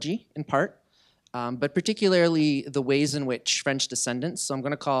genealogy in part, but particularly the ways in which French descendants, so I'm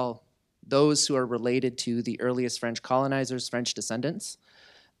going to call those who are related to the earliest French colonizers, French descendants,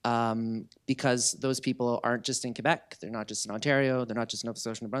 because those people aren't just in Quebec, they're not just in Ontario, they're not just in Nova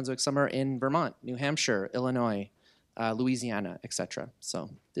Scotia, New Brunswick, some are in Vermont, New Hampshire, Illinois, Louisiana, etc. So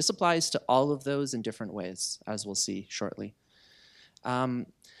this applies to all of those in different ways, as we'll see shortly.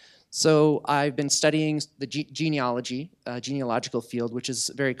 So I've been studying the genealogical field, which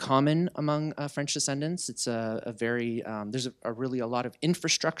is very common among French descendants. It's there's really a lot of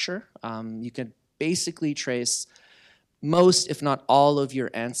infrastructure. You can basically trace most, if not all, of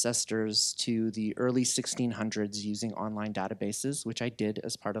your ancestors to the early 1600s using online databases, which I did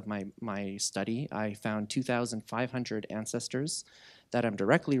as part of my study. I found 2,500 ancestors that I'm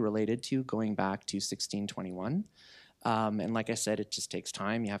directly related to going back to 1621. And like I said, it just takes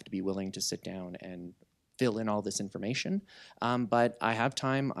time. You have to be willing to sit down and fill in all this information. But I have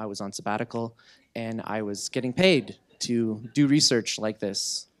time. I was on sabbatical, and I was getting paid to do research like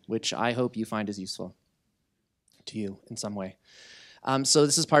this, which I hope you find is useful to you in some way. So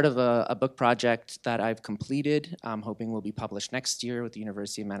this is part of a book project that I've completed. I'm hoping will be published next year with the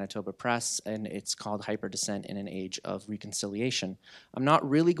University of Manitoba Press, and it's called Hyperdescent in an Age of Reconciliation. I'm not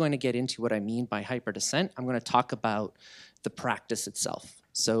really going to get into what I mean by hyperdescent. I'm going to talk about the practice itself.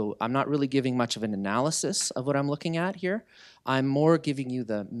 So I'm not really giving much of an analysis of what I'm looking at here. I'm more giving you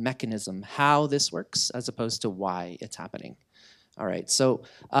the mechanism, how this works, as opposed to why it's happening. All right, so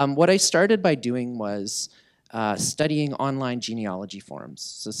what I started by doing was studying online genealogy forums.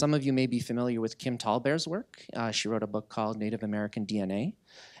 So some of you may be familiar with Kim Tallbear's work. She wrote a book called Native American DNA.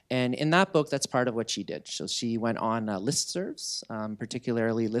 And in that book, that's part of what she did. So she went on listservs,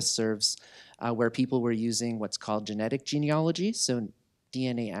 particularly listservs where people were using what's called genetic genealogy, so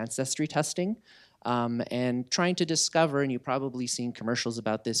DNA ancestry testing, and trying to discover, and you've probably seen commercials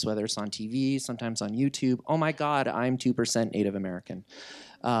about this, whether it's on TV, sometimes on YouTube, oh my God, I'm 2% Native American.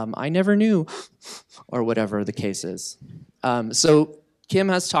 I never knew, or whatever the case is. So Kim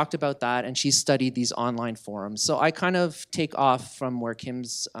has talked about that, and she's studied these online forums. So I kind of take off from where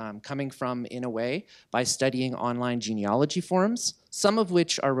Kim's coming from in a way by studying online genealogy forums, some of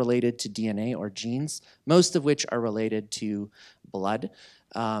which are related to DNA or genes, most of which are related to blood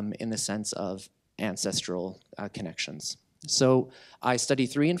in the sense of ancestral connections. So I study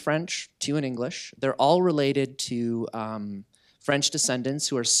 3 in French, 2 in English. They're all related to French descendants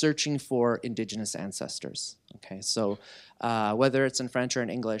who are searching for Indigenous ancestors. Okay, so whether it's in French or in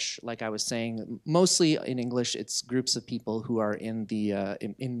English, like I was saying, mostly in English, it's groups of people who are in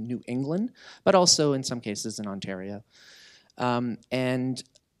in New England, but also in some cases in Ontario. And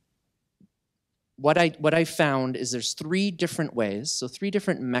what I found is there's 3 different ways, so 3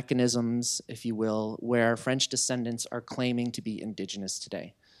 different mechanisms, if you will, where French descendants are claiming to be Indigenous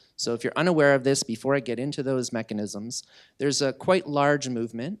today. So if you're unaware of this, before I get into those mechanisms, there's a quite large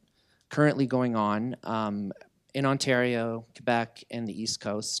movement currently going on in Ontario, Quebec, and the East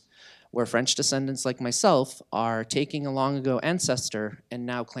Coast, where French descendants like myself are taking a long ago ancestor and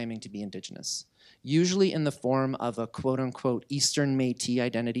now claiming to be Indigenous, usually in the form of a quote-unquote Eastern Métis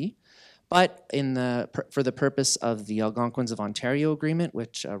identity, but for the purpose of the Algonquins of Ontario Agreement,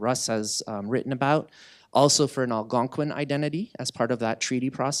 which Russ has written about, also for an Algonquin identity as part of that treaty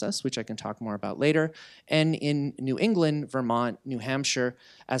process, which I can talk more about later, and in New England, Vermont, New Hampshire,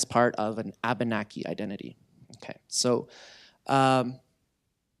 as part of an Abenaki identity. Okay, so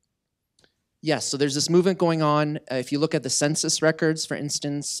yes, so there's this movement going on. If you look at the census records, for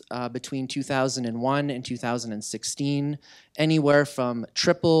instance, between 2001 and 2016, anywhere from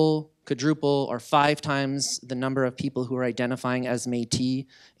triple, quadruple, or 5 times the number of people who are identifying as Métis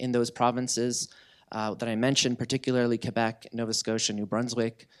in those provinces. that I mentioned, particularly Quebec, Nova Scotia, New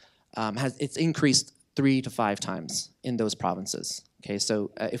Brunswick, it's increased 3 to 5 times in those provinces. Okay,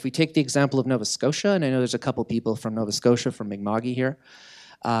 so if we take the example of Nova Scotia, and I know there's a couple people from Nova Scotia, from Mi'kma'ki here,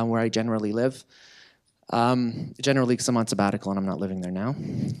 where I generally live. Generally because I'm on sabbatical and I'm not living there now.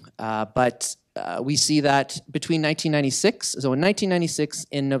 But we see that between 1996, so in 1996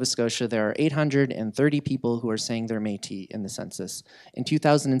 in Nova Scotia, there are 830 people who are saying they're Métis in the census. In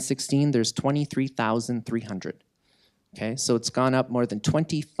 2016, there's 23,300. Okay, so it's gone up more than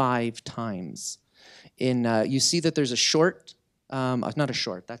 25 times. You see that there's a short, not a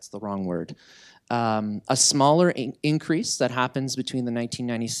short, that's the wrong word, a smaller increase that happens between the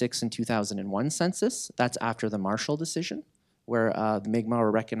 1996 and 2001 census. That's after the Marshall decision, where the Mi'kmaq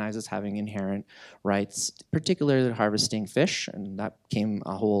were recognized as having inherent rights, particularly harvesting fish, and that came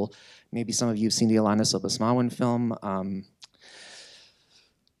a whole, maybe some of you have seen the Alana Sobasmawan film,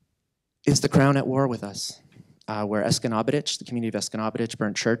 Is the Crown at War with Us? Where Escanabadich, the community of Escanabadich,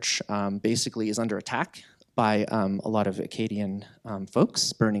 Burnt Church, basically is under attack by a lot of Acadian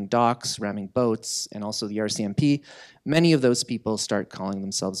folks, burning docks, ramming boats, and also the RCMP. Many of those people start calling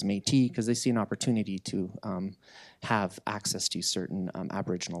themselves Métis because they see an opportunity to have access to certain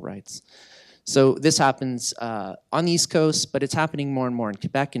Aboriginal rights. So this happens on the East Coast, but it's happening more and more in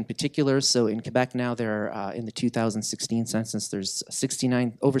Quebec in particular. So in Quebec now, in the 2016 census, there's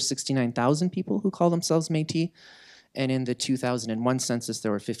over 69,000 people who call themselves Métis. And in the 2001 census,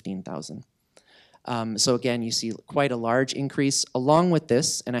 there were 15,000. So again, you see quite a large increase. Along with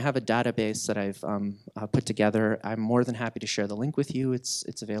this, and I have a database that I've put together. I'm more than happy to share the link with you.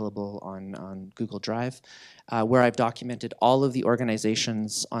 It's available on Google Drive, where I've documented all of the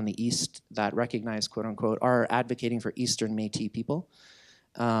organizations on the East that recognize, quote unquote, are advocating for Eastern Métis people.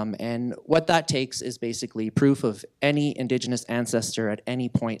 And what that takes is basically proof of any Indigenous ancestor at any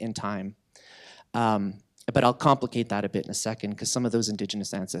point in time. But I'll complicate that a bit in a second because some of those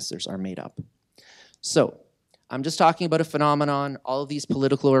Indigenous ancestors are made up. So I'm just talking about a phenomenon. All of these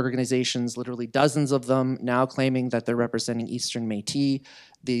political organizations, literally dozens of them, now claiming that they're representing Eastern Métis.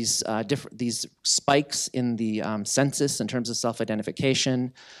 These spikes in the census in terms of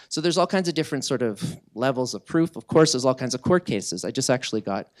self-identification. So there's all kinds of different sort of levels of proof. Of course, there's all kinds of court cases. I just actually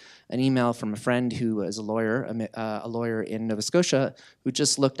got an email from a friend who is a lawyer in Nova Scotia, who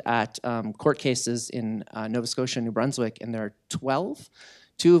just looked at court cases in Nova Scotia and New Brunswick, and there are 12.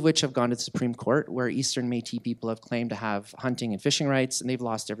 2 of which have gone to the Supreme Court, where Eastern Métis people have claimed to have hunting and fishing rights, and they've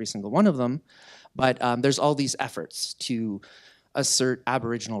lost every single one of them. But there's all these efforts to assert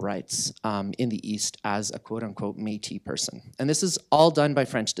Aboriginal rights in the East as a quote-unquote Métis person. And this is all done by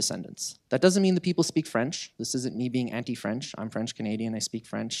French descendants. That doesn't mean the people speak French. This isn't me being anti-French. I'm French-Canadian, I speak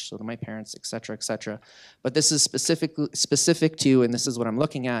French, so do my parents, et cetera, et cetera. But this is specific to, and this is what I'm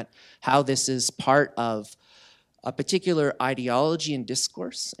looking at, how this is part of a particular ideology and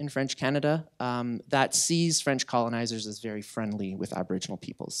discourse in French Canada that sees French colonizers as very friendly with Aboriginal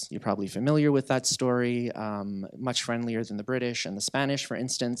peoples. You're probably familiar with that story, much friendlier than the British and the Spanish, for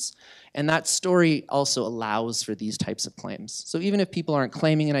instance. And that story also allows for these types of claims. So even if people aren't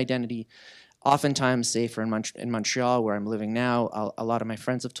claiming an identity, oftentimes, say for in Montreal, where I'm living now, a lot of my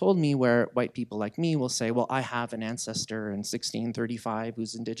friends have told me where white people like me will say, well, I have an ancestor in 1635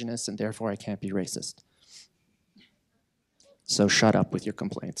 who's Indigenous, and therefore I can't be racist. So shut up with your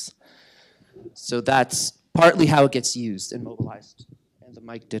complaints. So that's partly how it gets used and mobilized. And the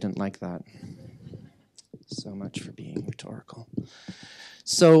mic didn't like that. So much for being rhetorical.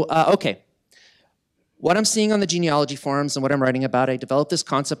 So, okay. What I'm seeing on the genealogy forums and what I'm writing about, I developed this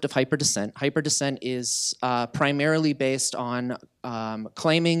concept of hyperdescent. Hyperdescent is primarily based on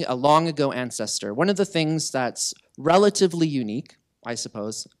claiming a long ago ancestor. One of the things that's relatively unique, I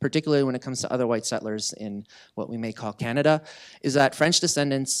suppose, particularly when it comes to other white settlers in what we may call Canada, is that French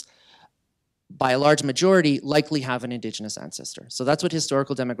descendants, by a large majority, likely have an Indigenous ancestor. So that's what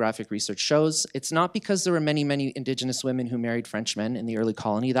historical demographic research shows. It's not because there were many, many Indigenous women who married Frenchmen in the early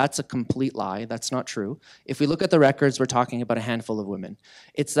colony. That's a complete lie. That's not true. If we look at the records, we're talking about a handful of women.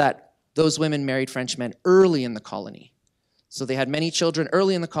 It's that those women married Frenchmen early in the colony. So they had many children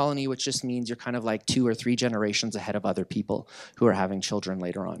early in the colony, which just means you're kind of like 2 or 3 generations ahead of other people who are having children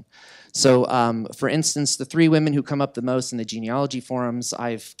later on. So for instance, the 3 women who come up the most in the genealogy forums,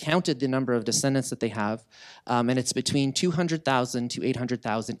 I've counted the number of descendants that they have, and it's between 200,000 to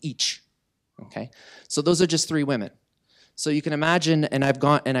 800,000 each. Okay, so those are just 3 women. So you can imagine, and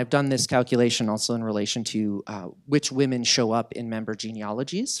I've done this calculation also in relation to which women show up in member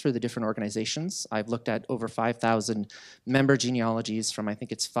genealogies for the different organizations. I've looked at over 5,000 member genealogies from, I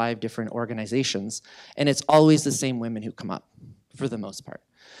think it's 5 different organizations, and it's always the same women who come up for the most part.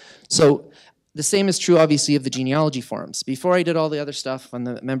 So the same is true, obviously, of the genealogy forums. Before I did all the other stuff on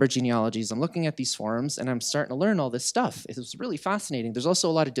the member genealogies, I'm looking at these forums and I'm starting to learn all this stuff. It was really fascinating. There's also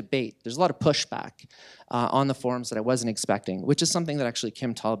a lot of debate. There's a lot of pushback on the forums that I wasn't expecting, which is something that actually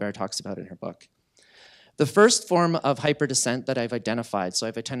Kim Tallbear talks about in her book. The first form of hyperdescent that I've identified, so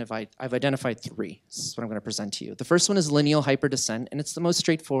I've identified three. This is what I'm going to present to you. The first one is lineal hyperdescent, and it's the most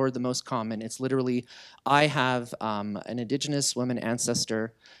straightforward, the most common. It's literally, I have an Indigenous woman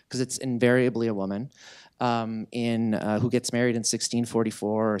ancestor, because it's invariably a woman, who gets married in 1644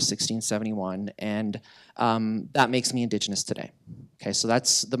 or 1671, and that makes me Indigenous today. Okay, so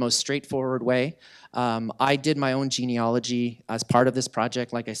that's the most straightforward way. I did my own genealogy as part of this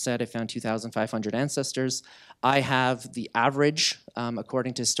project. Like I said, I found 2,500 ancestors. I have the average,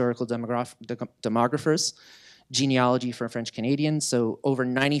 according to historical demographers, genealogy for French Canadians. So over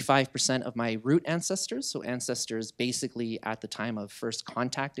 95% of my root ancestors, so ancestors basically at the time of first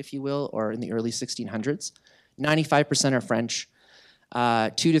contact, if you will, or in the early 1600s, 95% are French. 2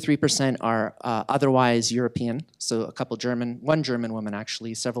 to 3% are otherwise European, so a couple German, one German woman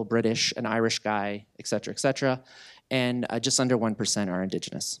actually, several British, an Irish guy, et cetera, and just under 1% are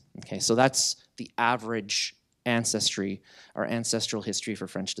Indigenous. Okay, so that's the average ancestry or ancestral history for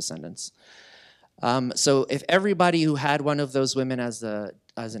French descendants. So if everybody who had one of those women as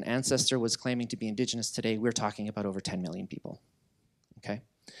an ancestor was claiming to be Indigenous today, we're talking about over 10 million people. Okay.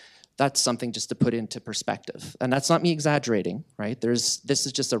 That's something just to put into perspective. And that's not me exaggerating, right? This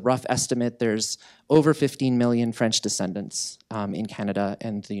is just a rough estimate. There's over 15 million French descendants in Canada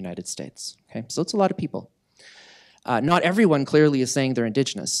and the United States, okay? So it's a lot of people. Not everyone clearly is saying they're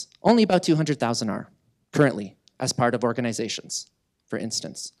Indigenous. Only about 200,000 are currently as part of organizations, for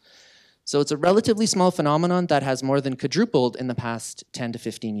instance. So it's a relatively small phenomenon that has more than quadrupled in the past 10 to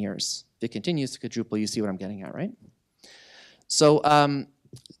 15 years. If it continues to quadruple, you see what I'm getting at, right? So,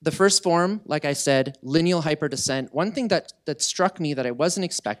 the first form, like I said, lineal hyperdescent. One thing that struck me that I wasn't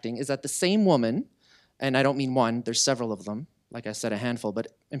expecting is that the same woman, and I don't mean one, there's several of them, like I said, a handful, but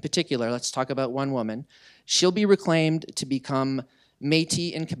in particular, let's talk about one woman. She'll be reclaimed to become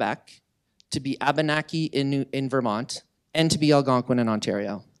Métis in Quebec, to be Abenaki in Vermont, and to be Algonquin in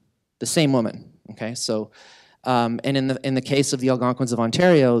Ontario. The same woman, okay? So, and in the case of the Algonquins of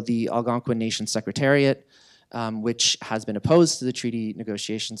Ontario, the Algonquin Nation Secretariat, which has been opposed to the treaty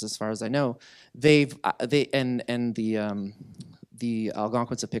negotiations, as far as I know, the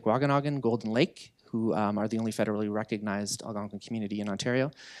Algonquins of Pikwakanagan, Golden Lake, who are the only federally recognized Algonquin community in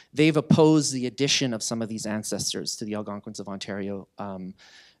Ontario, they've opposed the addition of some of these ancestors to the Algonquins of Ontario.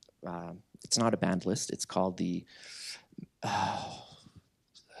 It's not a banned list. It's called the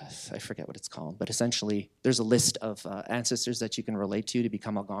I forget what it's called, but essentially, there's a list of ancestors that you can relate to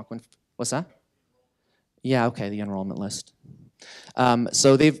become Algonquin. What's that? Yeah, okay, the enrollment list.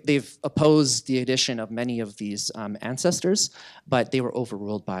 So they've opposed the addition of many of these ancestors, but they were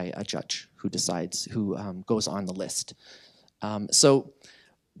overruled by a judge who decides who goes on the list. So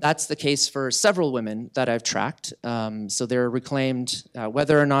that's the case for several women that I've tracked. So they're reclaimed,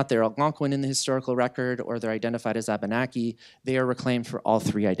 whether or not they're Algonquin in the historical record or they're identified as Abenaki, they are reclaimed for all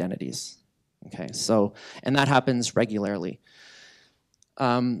three identities. Okay, so, and that happens regularly.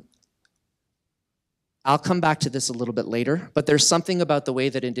 I'll come back to this a little bit later, but there's something about the way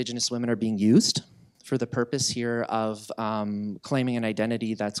that Indigenous women are being used for the purpose here of claiming an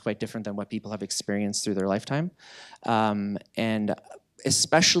identity that's quite different than what people have experienced through their lifetime. And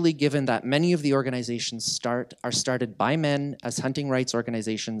especially given that many of the organizations are started by men as hunting rights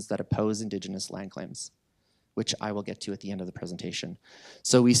organizations that oppose Indigenous land claims, which I will get to at the end of the presentation.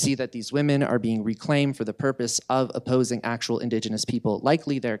 So we see that these women are being reclaimed for the purpose of opposing actual Indigenous people,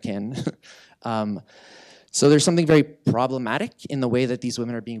 likely their kin. So there's something very problematic in the way that these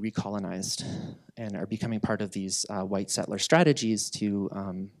women are being recolonized and are becoming part of these white settler strategies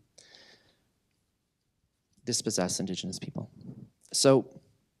to dispossess Indigenous people. So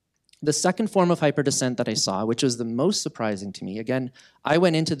the second form of hyperdescent that I saw, which was the most surprising to me, again, I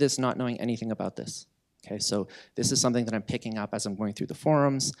went into this not knowing anything about this. Okay, so this is something that I'm picking up as I'm going through the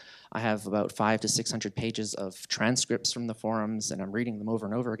forums. I have about 500 to 600 pages of transcripts from the forums, and I'm reading them over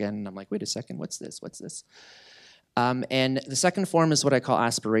and over again, and I'm like, wait a second, what's this, what's this? And the second form is what I call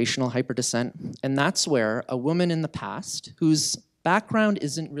aspirational hyperdescent, and that's where a woman in the past whose background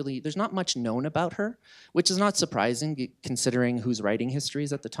isn't really, there's not much known about her, which is not surprising considering who's writing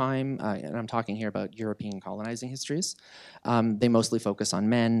histories at the time, and I'm talking here about European colonizing histories. They mostly focus on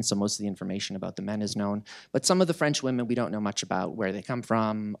men, so most of the information about the men is known. But some of the French women we don't know much about where they come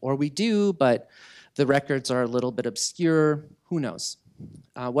from, or we do, but the records are a little bit obscure, who knows?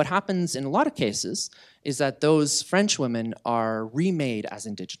 What happens in a lot of cases is that those French women are remade as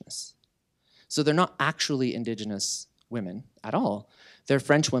Indigenous. So they're not actually Indigenous women at all. They're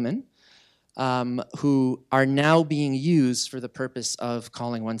French women who are now being used for the purpose of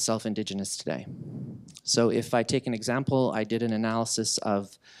calling oneself Indigenous today. So if I take an example, I did an analysis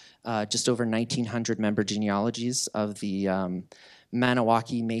of just over 1,900 member genealogies of the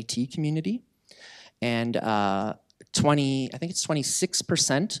Maniwaki Métis community. And I think it's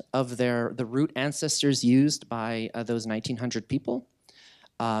 26% of the root ancestors used by those 1,900 people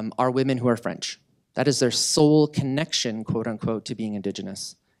are women who are French. That is their sole connection, quote unquote, to being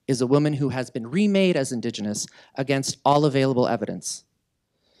Indigenous, is a woman who has been remade as Indigenous against all available evidence.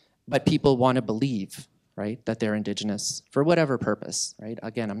 But people want to believe, right, that they're Indigenous for whatever purpose, right?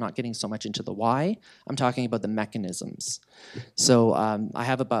 Again, I'm not getting so much into the why, I'm talking about the mechanisms. So I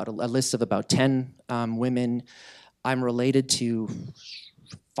have about a list of about 10 women. I'm related to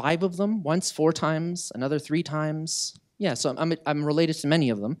 5 of them, once 4 times, another 3 times. Yeah, so I'm related to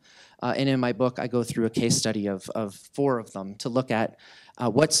many of them. And in my book, I go through a case study of 4 of them to look at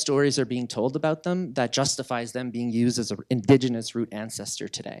what stories are being told about them that justifies them being used as an Indigenous root ancestor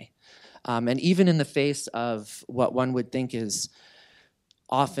today. And even in the face of what one would think is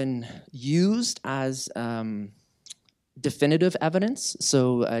often used as definitive evidence,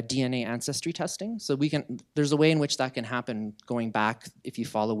 so DNA ancestry testing. So there's a way in which that can happen going back if you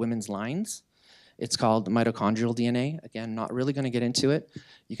follow women's lines. It's called mitochondrial DNA. Again, not really going to get into it.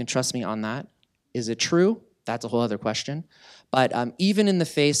 You can trust me on that. Is it true? That's a whole other question. But even in the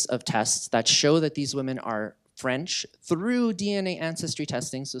face of tests that show that these women are French, through DNA ancestry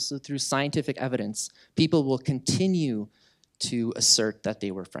testing, so through scientific evidence, people will continue to assert that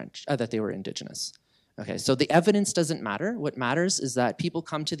they were French, that they were Indigenous. Okay, so the evidence doesn't matter. What matters is that people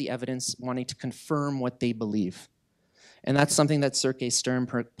come to the evidence wanting to confirm what they believe. And that's something that Sergey Stern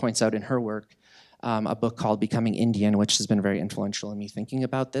points out in her work, a book called Becoming Indian, which has been very influential in me thinking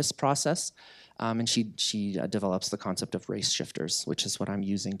about this process. And she develops the concept of race shifters, which is what I'm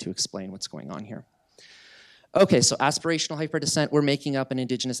using to explain what's going on here. Okay, so aspirational hyperdescent, we're making up an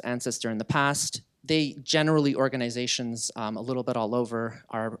Indigenous ancestor in the past. They generally, organizations a little bit all over,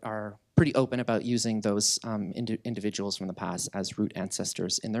 are pretty open about using those individuals from the past as root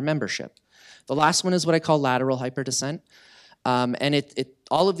ancestors in their membership. The last one is what I call lateral hyperdescent. And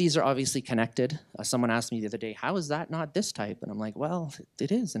all of these are obviously connected. Someone asked me the other day, how is that not this type? And I'm like, well,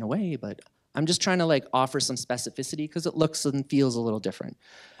 it is in a way, but I'm just trying to offer some specificity because it looks and feels a little different.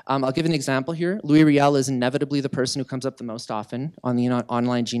 I'll give an example here. Louis Riel is inevitably the person who comes up the most often on the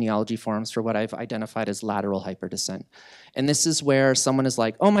online genealogy forums for what I've identified as lateral hyperdescent. And this is where someone is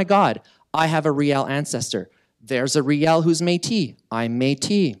like, oh my God, I have a Riel ancestor. There's a Riel who's Métis. I'm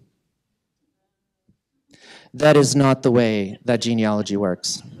Métis. That is not the way that genealogy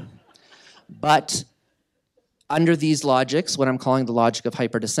works. But under these logics, what I'm calling the logic of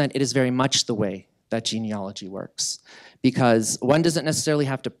hyperdescent, it is very much the way that genealogy works. Because one doesn't necessarily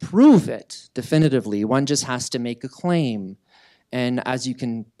have to prove it definitively, one just has to make a claim. And as you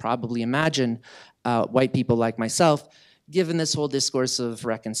can probably imagine, white people like myself, given this whole discourse of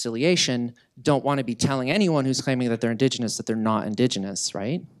reconciliation, don't want to be telling anyone who's claiming that they're Indigenous that they're not Indigenous,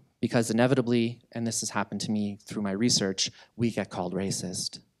 right? Because inevitably, and this has happened to me through my research, we get called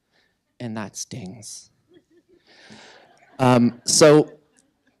racist. And that stings. So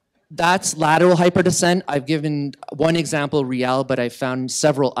that's lateral hyperdescent. I've given one example, Riel, but I found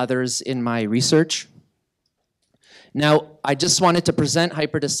several others in my research. Now, I just wanted to present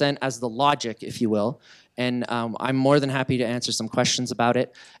hyperdescent as the logic, if you will, and I'm more than happy to answer some questions about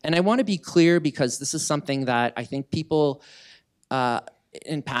it. And I want to be clear because this is something that I think people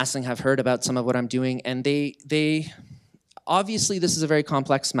in passing have heard about some of what I'm doing, and they obviously this is a very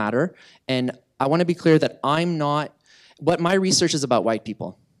complex matter, and I want to be clear that what my research is about white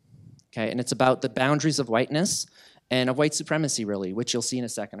people. Okay, and it's about the boundaries of whiteness and of white supremacy, really, which you'll see in a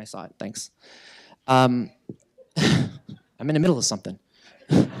second. I saw it, thanks. I'm in the middle of something.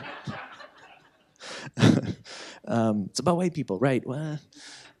 It's about white people, right? Well,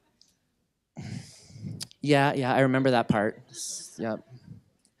 yeah, I remember that part. Yep.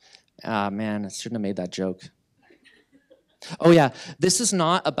 Ah, man, I shouldn't have made that joke. Oh yeah, this is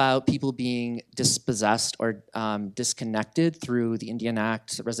not about people being dispossessed or disconnected through the Indian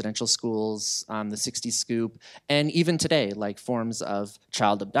Act, residential schools, the 60s scoop, and even today, like forms of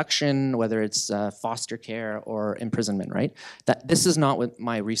child abduction, whether it's foster care or imprisonment, right? This is not what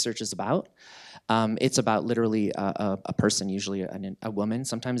my research is about. It's about literally a person, usually a woman,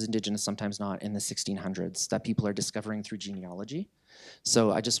 sometimes Indigenous, sometimes not, in the 1600s, that people are discovering through genealogy.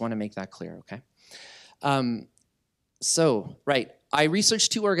 So I just want to make that clear, okay? So, right, I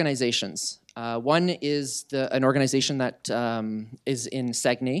researched 2 organizations. One is an organization that is in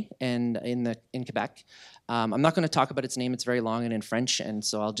Saguenay and in Quebec. I'm not going to talk about its name, it's very long and in French, and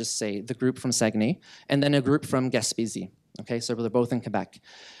so I'll just say the group from Saguenay, and then a group from Gaspésie. Okay, so they're both in Quebec.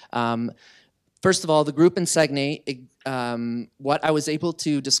 First of all, the group in Saguenay, what I was able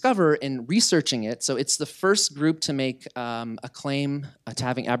to discover in researching it, so it's the first group to make a claim to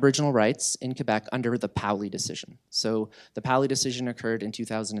having Aboriginal rights in Quebec under the Pauli decision. So the Pauli decision occurred in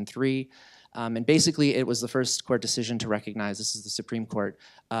 2003. And basically, it was the first court decision to recognize, this is the Supreme Court,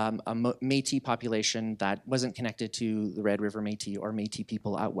 a Métis population that wasn't connected to the Red River Métis or Métis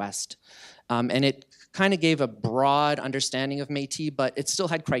people out west. And it kind of gave a broad understanding of Métis, but it still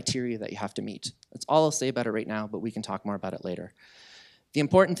had criteria that you have to meet. That's all I'll say about it right now, but we can talk more about it later. The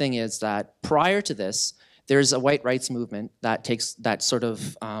important thing is that prior to this, there's a white rights movement that sort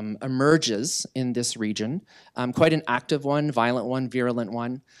of emerges in this region, quite an active one, violent one, virulent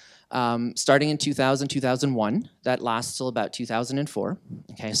one. Starting in 2000, 2001, that lasts till about 2004.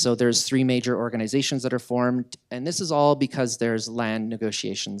 Okay, so there's 3 major organizations that are formed, and this is all because there's land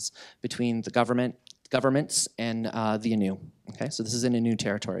negotiations between the governments and the Innu. Okay, so this is in Innu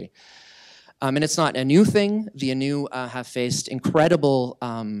territory. And it's not a new thing. The Innu have faced incredible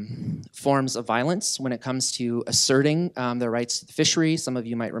forms of violence when it comes to asserting their rights to the fishery. Some of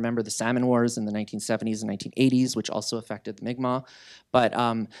you might remember the salmon wars in the 1970s and 1980s, which also affected the Mi'kmaq. But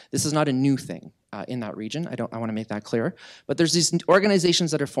this is not a new thing in that region. I want to make that clear. But there's these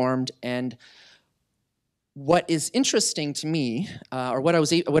organizations that are formed, and what is interesting to me, or what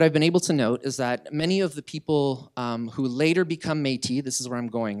I've been able to note, is that many of the people who later become Métis, this is where I'm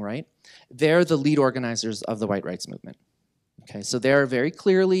going, right? They're the lead organizers of the white rights movement. Okay, so they're very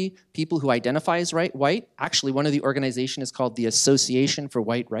clearly people who identify as white. Actually, one of the organization is called the Association for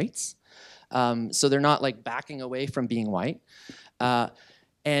White Rights. So they're not like backing away from being white.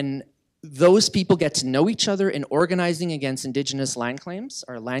 And those people get to know each other in organizing against Indigenous land claims,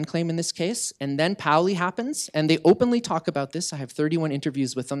 or land claim in this case, and then Pauli happens, and they openly talk about this. I have 31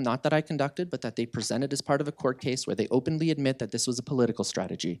 interviews with them, not that I conducted, but that they presented as part of a court case where they openly admit that this was a political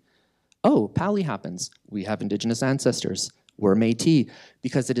strategy. Oh, Pauli happens. We have Indigenous ancestors. We're Métis,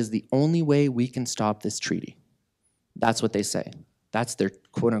 because it is the only way we can stop this treaty. That's what they say. That's their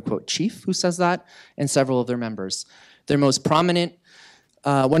quote-unquote chief who says that, and several of their members. Their most prominent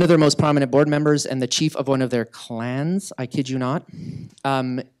one of their most prominent board members and the chief of one of their clans, I kid you not,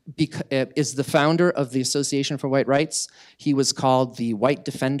 is the founder of the Association for White Rights. He was called the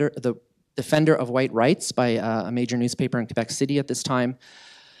Defender of White Rights by a major newspaper in Quebec City at this time.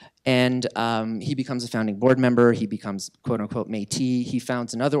 And he becomes a founding board member. He becomes quote-unquote Métis. He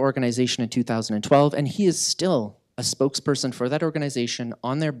founds another organization in 2012, and he is still a spokesperson for that organization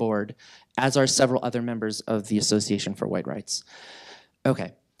on their board, as are several other members of the Association for White Rights.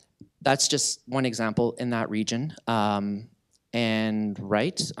 Okay, that's just one example in that region. And I'm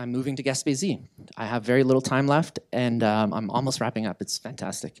moving to Gaspésie. I have very little time left, and I'm almost wrapping up. It's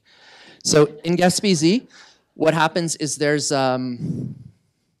fantastic. So in Gaspésie, what happens is there's the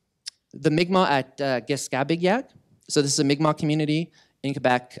Mi'kmaq at Gaspésiac. So this is a Mi'kmaq community in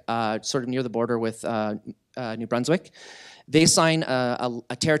Quebec, sort of near the border with New Brunswick. They sign a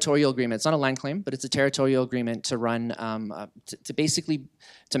territorial agreement. It's not a land claim, but it's a territorial agreement to run,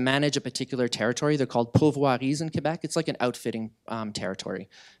 to manage a particular territory. They're called pourvoiries in Quebec. It's like an outfitting territory,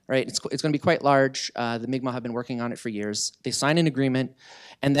 right? It's going to be quite large. The Mi'kmaq have been working on it for years. They sign an agreement,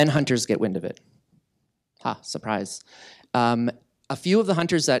 and then hunters get wind of it. Ha, surprise. A few of the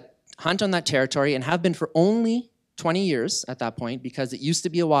hunters that hunt on that territory, and have been for only 20 years at that point, because it used to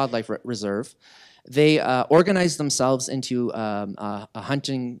be a wildlife reserve, they organized themselves into a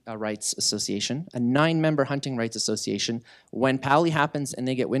hunting rights association, a 9-member hunting rights association. When Pauli happens and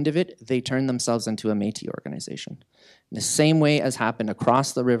they get wind of it, they turn themselves into a Métis organization. In the same way as happened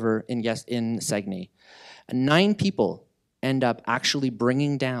across the river in Saguenay. 9 people end up actually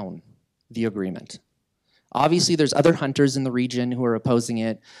bringing down the agreement. Obviously, there's other hunters in the region who are opposing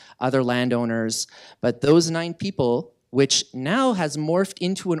it, other landowners, but those 9 people, which now has morphed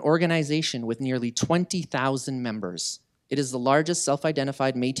into an organization with nearly 20,000 members. It is the largest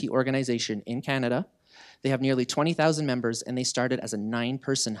self-identified Métis organization in Canada. They have nearly 20,000 members, and they started as a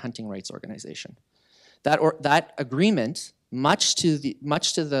 9-person hunting rights organization. That agreement, much to the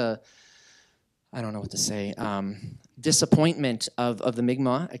I don't know what to say, disappointment of the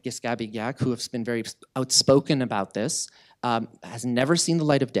Mi'kmaq at Gaspésiac, who have been very outspoken about this, has never seen the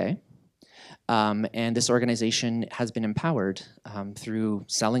light of day. And this organization has been empowered through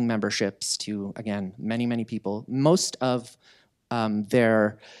selling memberships to, again, many, many people. Most of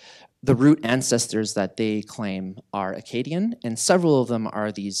their the root ancestors that they claim are Acadian, and several of them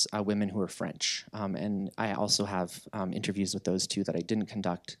are these women who are French. And I also have interviews with those two that I didn't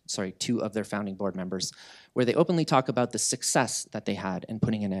conduct, sorry, two of their founding board members, where they openly talk about the success that they had in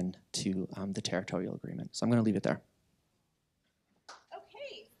putting an end to the territorial agreement. So I'm gonna leave it there.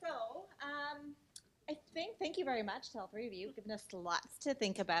 Okay, so thank you very much to all three of you. You've given us lots to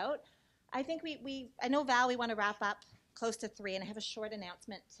think about. I think I know, Val, we want to wrap up close to 3, and I have a short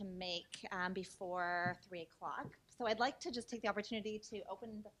announcement to make before 3 o'clock. So I'd like to just take the opportunity to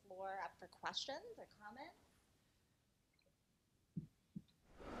open the floor up for questions or comments.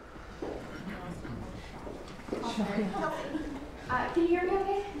 Can you hear me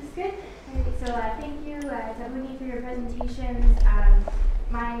okay? Is this good? Okay, so thank you to everybody for your presentations.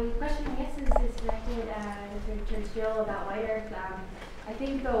 My question, I guess, is directed to Jill about White Earth. I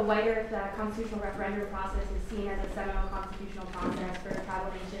think the White Earth constitutional referendum process is seen as a seminal constitutional process for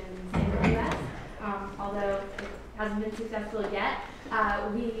tribal nations in the U.S. Although it hasn't been successful yet,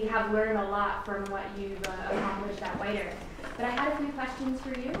 we have learned a lot from what you've accomplished at White Earth. But I had a few questions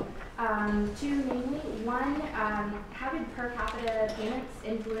for you. Two, namely, one, how did per capita payments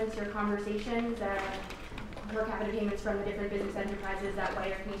influence your conversations, per capita payments from the different business enterprises that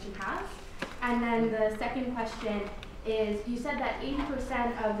White Earth Nation has? And then the second question is, you said that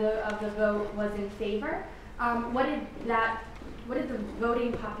 80% of the vote was in favor. What did the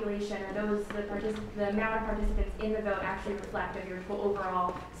voting population, or the amount of participants in the vote actually reflect of your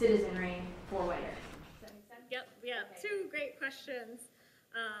overall citizenry for White Earth? Does that make sense? Yep, yeah, Okay. 2 great questions.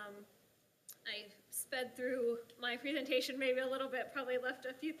 I sped through my presentation maybe a little bit, probably left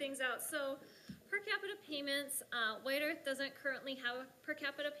a few things out. So per capita payments, White Earth doesn't currently have a per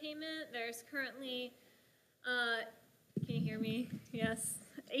capita payment. There's currently, can you hear me? Yes,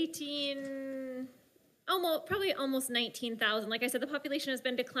 probably almost 19,000. Like I said, the population has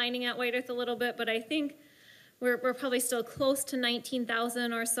been declining at White Earth a little bit, but I think we're probably still close to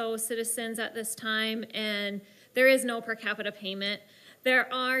 19,000 or so citizens at this time, and there is no per capita payment.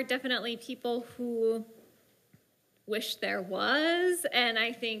 There are definitely people who wish there was, and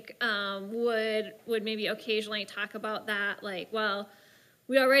I think would maybe occasionally talk about that, like, well,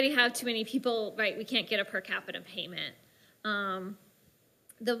 we already have too many people, right? We can't get a per capita payment.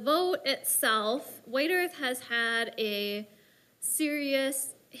 The vote itself, White Earth has had a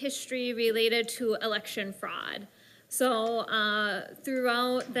serious history related to election fraud. So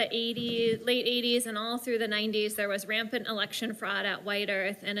throughout the late 80s and all through the 90s, there was rampant election fraud at White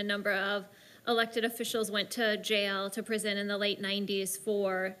Earth, and a number of elected officials went to jail, to prison in the late 90s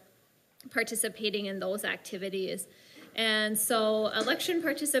for participating in those activities. And so election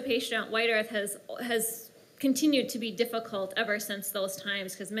participation at White Earth has continued to be difficult ever since those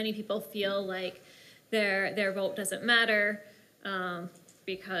times, because many people feel like their vote doesn't matter,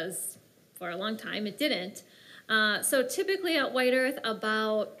 because for a long time it didn't. So typically at White Earth,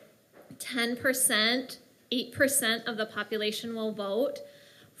 about 10%, 8% of the population will vote.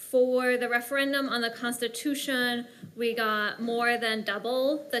 For the referendum on the Constitution, we got more than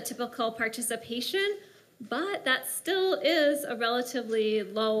double the typical participation, but that still is a relatively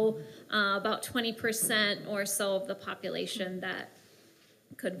low, about 20% or so of the population that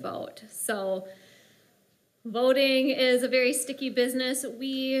could vote. So voting is a very sticky business.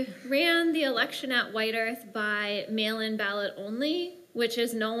 We ran the election at White Earth by mail-in ballot only, which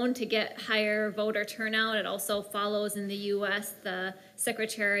is known to get higher voter turnout. It also follows in the US the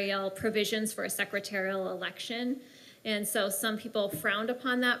secretarial provisions for a secretarial election. And so some people frowned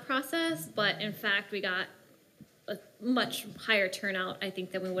upon that process, but in fact we got a much higher turnout, I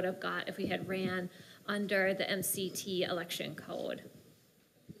think, than we would have got if we had ran under the MCT election code.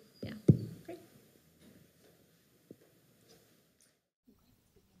 Yeah. Great.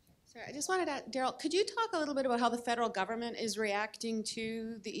 Sorry, I just wanted to, Darryl, could you talk a little bit about how the federal government is reacting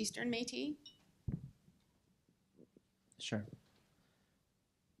to the Eastern Métis? Sure.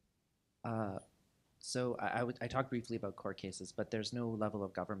 So I talked briefly about court cases, but there's no level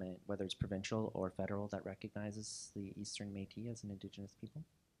of government, whether it's provincial or federal, that recognizes the Eastern Métis as an Indigenous people.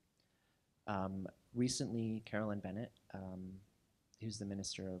 Recently, Carolyn Bennett, who's the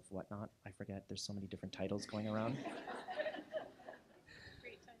Minister of whatnot, I forget, there's so many different titles going around.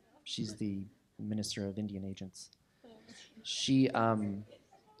 She's the Minister of Indian Agents. She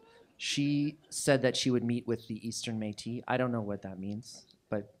said that she would meet with the Eastern Métis. I don't know what that means,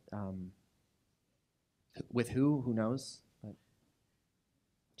 but with who knows? But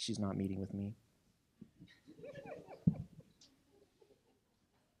she's not meeting with me.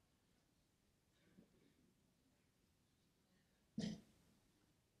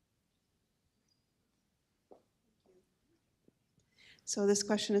 So this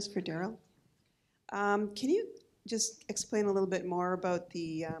question is for Darryl. Can you just explain a little bit more about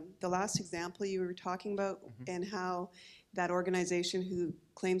the last example you were talking about and how that organization who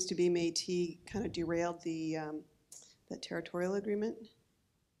claims to be Métis kind of derailed the territorial agreement?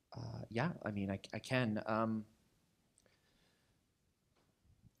 Yeah, I mean, I can.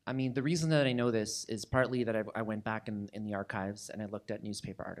 I mean, the reason that I know this is partly that I went back in the archives and I looked at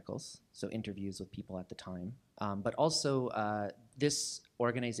newspaper articles, so interviews with people at the time. But also, this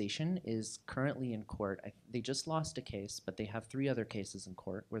organization is currently in court. They just lost a case, but they have 3 other cases in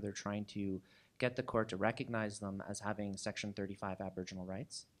court where they're trying to get the court to recognize them as having Section 35 Aboriginal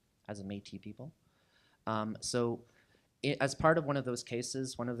rights as a Métis people. As part of one of those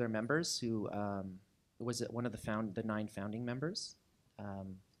cases, one of their members, who was one of the 9 founding members,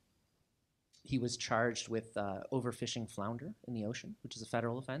 he was charged with overfishing flounder in the ocean, which is a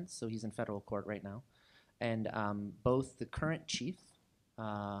federal offense, so he's in federal court right now. And both the current chief,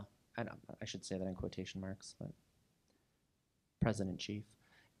 I should say that in quotation marks, but President Chief,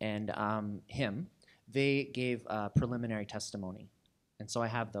 and him, they gave preliminary testimony. And so I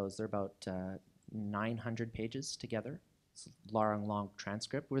have those. They're about 900 pages together. It's a long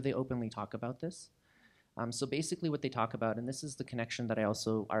transcript where they openly talk about this. So basically what they talk about, and this is the connection that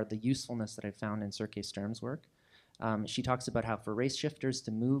the usefulness that I found in Cirque Sturm's work. She talks about how for race shifters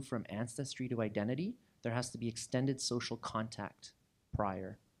to move from ancestry to identity, there has to be extended social contact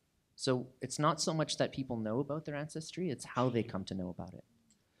prior. So it's not so much that people know about their ancestry, it's how they come to know about it.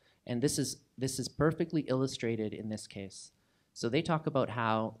 And this is perfectly illustrated in this case. So they talk about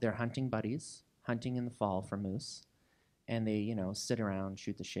how they're hunting buddies, hunting in the fall for moose, and they, sit around,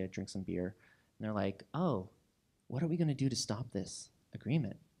 shoot the shit, drink some beer, and they're like, oh, what are we gonna do to stop this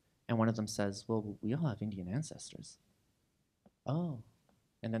agreement? And one of them says, well, we all have Indian ancestors. Oh.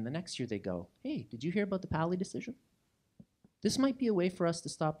 And then the next year they go, hey, did you hear about the Pali decision? This might be a way for us to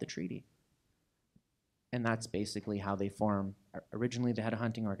stop the treaty. And that's basically how they form. Originally they had a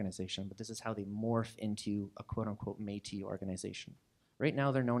hunting organization, but this is how they morph into a quote-unquote Métis organization. Right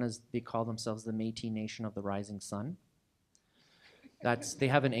now they call themselves the Métis Nation of the Rising Sun. They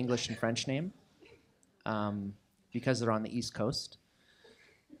have an English and French name because they're on the East Coast.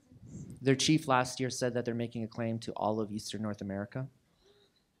 Their chief last year said that they're making a claim to all of Eastern North America.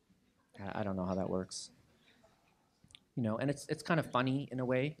 I don't know how that works. And it's kind of funny in a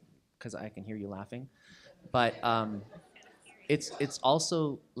way, because I can hear you laughing. But it's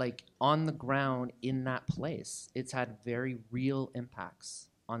also like on the ground in that place, it's had very real impacts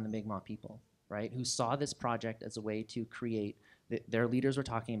on the Mi'kmaq people, right? Who saw this project as a way to create, their leaders were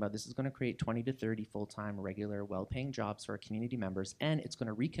talking about this is going to create 20 to 30 full-time, regular, well-paying jobs for our community members, and it's going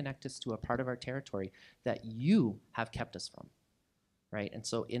to reconnect us to a part of our territory that you have kept us from, right? And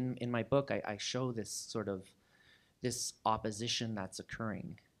so in my book, I show this sort of, this opposition that's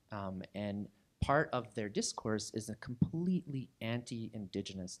occurring. And part of their discourse is a completely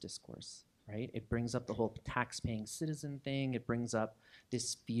anti-Indigenous discourse, right? It brings up the whole tax-paying citizen thing. It brings up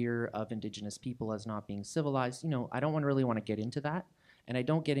this fear of Indigenous people as not being civilized. I don't really want to get into that, and I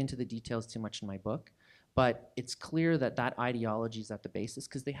don't get into the details too much in my book, but it's clear that that ideology is at the basis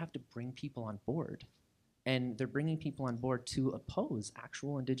because they have to bring people on board. And they're bringing people on board to oppose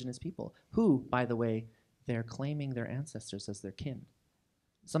actual Indigenous people who, by the way, they're claiming their ancestors as their kin,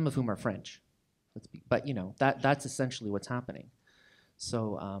 some of whom are French. But that's essentially what's happening.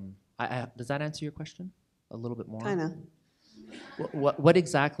 So does that answer your question a little bit more? Kind of. What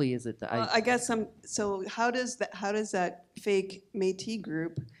exactly is it that I guess so how does that fake Métis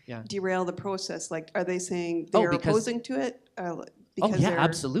group derail the process? Like, are they saying they're opposing to it?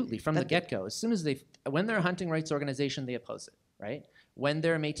 Absolutely. From the get-go. As soon as when they're a hunting rights organization, they oppose it, right? When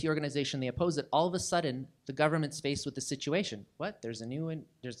they're a Métis organization, they oppose it. All of a sudden, the government's faced with the situation. What? There's an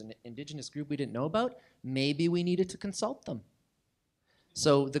Indigenous group we didn't know about? Maybe we needed to consult them.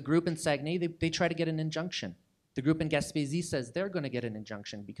 So the group in Saguenay, they try to get an injunction. The group in Gaspésie says they're going to get an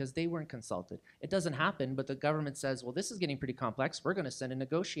injunction because they weren't consulted. It doesn't happen, but the government says, well, this is getting pretty complex. We're going to send a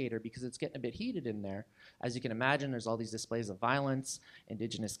negotiator because it's getting a bit heated in there. As you can imagine, there's all these displays of violence.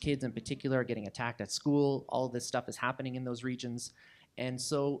 Indigenous kids in particular are getting attacked at school. All of this stuff is happening in those regions. And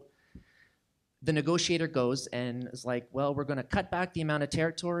so the negotiator goes and is like, well, we're going to cut back the amount of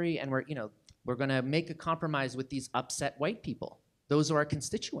territory, and we're going to make a compromise with these upset white people. Those are our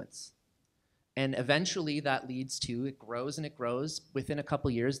constituents. And eventually that leads to, it grows and it grows. Within a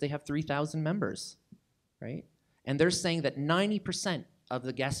couple years, they have 3,000 members, right? And they're saying that 90% of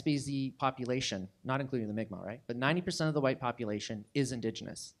the Gaspésie population, not including the Mi'kmaq, right? But 90% of the white population is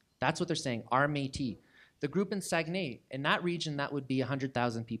Indigenous. That's what they're saying, are Métis. The group in Saguenay, in that region, that would be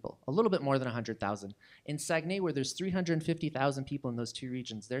 100,000 people, a little bit more than 100,000. In Saguenay, where there's 350,000 people in those two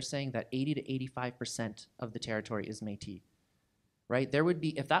regions, they're saying that 80 to 85% of the territory is Métis, right? There would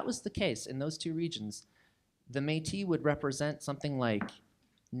be, if that was the case in those two regions, the Métis would represent something like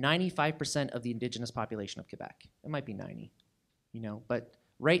 95% of the Indigenous population of Quebec. It might be 90, but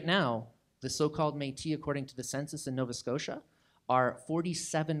right now, the so-called Métis, according to the census in Nova Scotia, are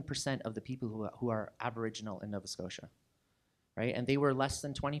 47% of the people who are Aboriginal in Nova Scotia, right? And they were less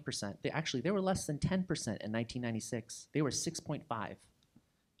than 20%. They were less than 10% in 1996. They were 6.5.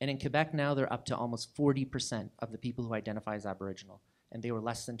 And in Quebec now, they're up to almost 40% of the people who identify as Aboriginal. And they were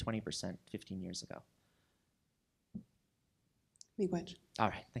less than 20% 15 years ago. Miigwech. All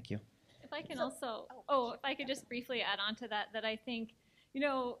right, thank you. If I can also, if I could just briefly add on to that I think,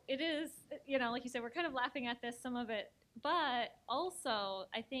 it is, like you said, we're kind of laughing at this, some of it, but also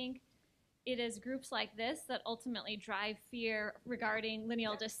I think it is groups like this that ultimately drive fear regarding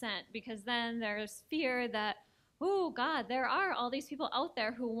lineal descent, because then there's fear that, oh God, there are all these people out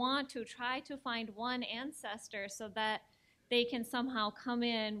there who want to try to find one ancestor so that they can somehow come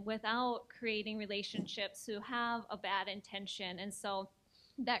in without creating relationships, who have a bad intention. And so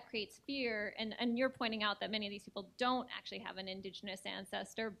that creates fear. And you're pointing out that many of these people don't actually have an Indigenous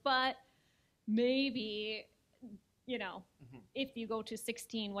ancestor, but maybe, if you go to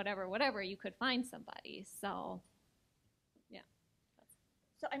 16, whatever, you could find somebody. So, yeah.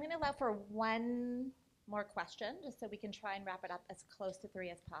 So I'm going to allow for one more question, just so we can try and wrap it up as close to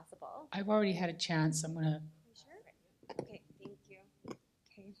 3 as possible. I've already had a chance. I'm going to. Sure. Okay, thank you.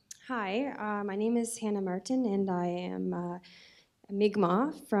 Okay. Hi, my name is Hannah Martin, and I am a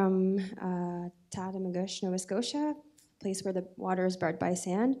Mi'kmaq from Tatamagouche, Nova Scotia, a place where the water is barred by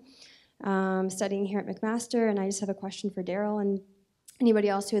sand. Studying here at McMaster, and I just have a question for Darryl and anybody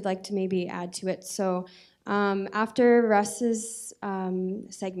else who would like to maybe add to it. So after Russ's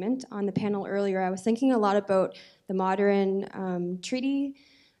segment on the panel earlier, I was thinking a lot about the modern treaty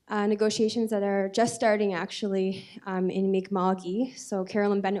negotiations that are just starting actually in Mi'kma'ki. So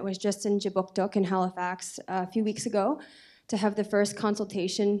Carolyn Bennett was just in Jabuktuk in Halifax a few weeks ago to have the first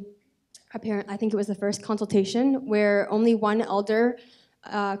consultation. I think it was the first consultation where only one elder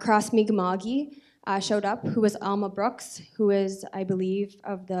across Mi'kma'ki showed up, who was Alma Brooks, who is, I believe,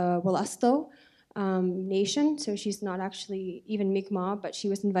 of the Wolasto nation. So she's not actually even Mi'kmaq, but she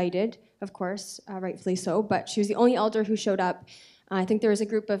was invited, of course, rightfully so. But she was the only elder who showed up. I think there was a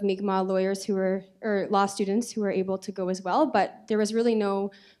group of Mi'kmaq lawyers or law students who were able to go as well, but there was really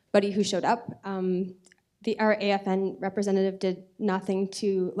nobody who showed up. Our AFN representative did nothing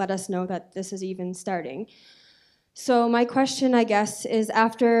to let us know that this is even starting. So my question, I guess, is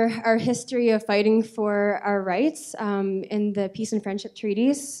after our history of fighting for our rights in the peace and friendship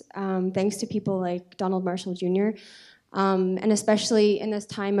treaties, thanks to people like Donald Marshall Jr., and especially in this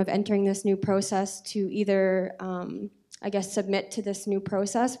time of entering this new process to either, submit to this new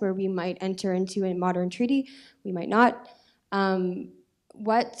process where we might enter into a modern treaty, we might not.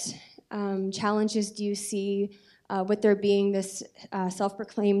 What challenges do you see with there being this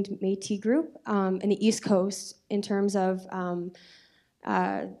self-proclaimed Métis group in the East Coast in terms of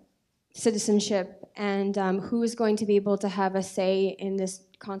citizenship, and who is going to be able to have a say in this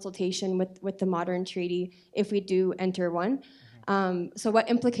consultation with the modern treaty if we do enter one? So what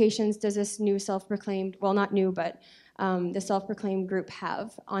implications does this new self-proclaimed, well, not new, but the self-proclaimed group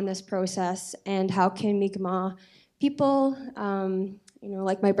have on this process, and how can Mi'kmaq people,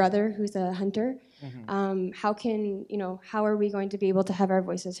 like my brother who's a hunter, how are we going to be able to have our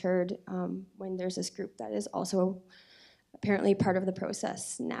voices heard when there's this group that is also apparently part of the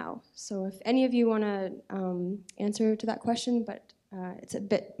process now? So if any of you want to answer to that question, but it's a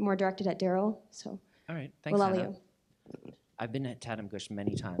bit more directed at Darryl, so. All right, thanks, Hannah. I've been at Tatamagouche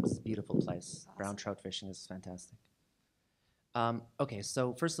many times. It's a beautiful place. Awesome. Brown trout fishing is fantastic. Okay,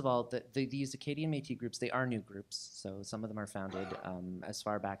 so first of all, these Acadian Métis groups, they are new groups. So some of them are founded as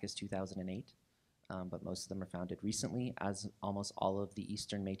far back as 2008, but most of them are founded recently, as almost all of the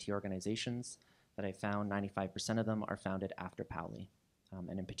Eastern Métis organizations that I found, 95% of them are founded after Paoli,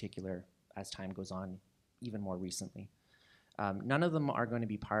 and in particular, as time goes on, even more recently. None of them are going to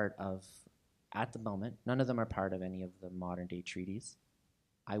be part of, at the moment, none of them are part of any of the modern day treaties.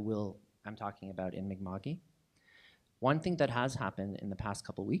 I'm talking about in Mi'kma'ki. One thing that has happened in the past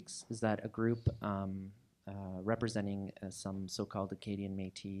couple weeks is that a group representing some so-called Acadian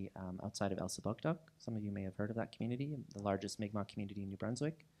Métis outside of Elsipogtog, some of you may have heard of that community, the largest Mi'kmaq community in New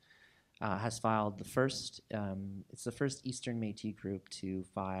Brunswick, has filed the first, it's the first Eastern Métis group to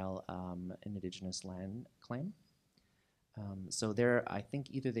file an Indigenous land claim. So I think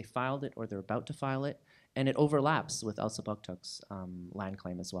either they filed it or they're about to file it, And it overlaps with Elsipogtok's land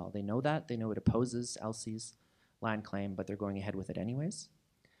claim as well. They know that. They know it opposes Elsie's land claim, but they're going ahead with it anyways.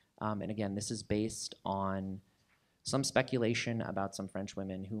 And again, this is based on some speculation about some French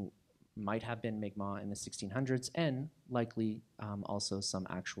women who might have been Mi'kmaq in the 1600s, and likely also some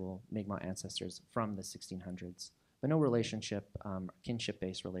actual Mi'kmaq ancestors from the 1600s, but no relationship,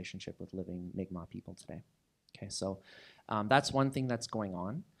 kinship-based relationship with living Mi'kmaq people today. Okay, so that's one thing that's going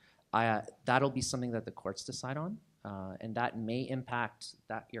on. That'll be something that the courts decide on, and that may impact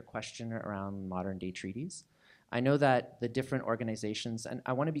your question around modern day treaties. I know that the different organizations, and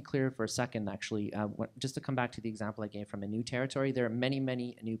I want to be clear for a second, actually, just to come back to the example I gave from a new territory, there are many,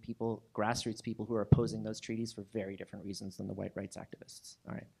 many new people, grassroots people, who are opposing those treaties for very different reasons than the white rights activists,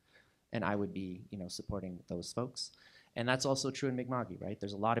 all right? And I would be, supporting those folks. And that's also true in Mi'kmaq, right?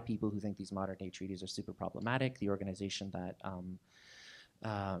 There's a lot of people who think these modern day treaties are super problematic. The organization that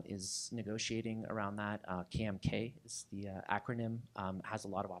is negotiating around that, KMK is the acronym, has a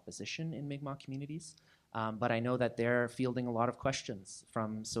lot of opposition in Mi'kmaq communities. But I know that they're fielding a lot of questions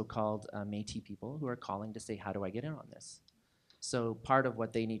from so-called Métis people who are calling to say, how do I get in on this? So part of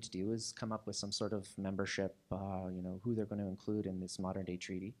what they need to do is come up with some sort of membership, who they're going to include in this modern day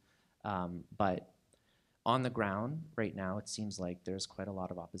treaty. But on the ground right now, it seems like there's quite a lot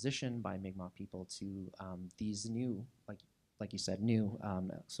of opposition by Mi'kmaq people to these new, like you said, new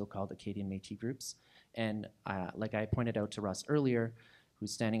so-called Acadian Métis groups. And like I pointed out to Russ earlier,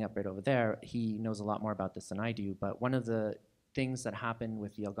 who's standing up right over there, he knows a lot more about this than I do, but one of the things that happened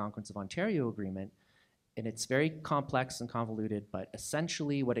with the Algonquins of Ontario agreement, and it's very complex and convoluted, but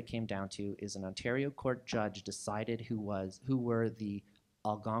essentially what it came down to is an Ontario court judge decided who were the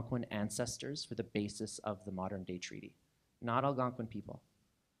Algonquin ancestors for the basis of the modern day treaty, not Algonquin people.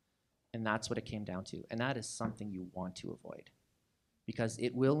 And that's what it came down to. And that is something you want to avoid, because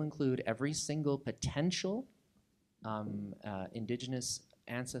it will include every single potential Indigenous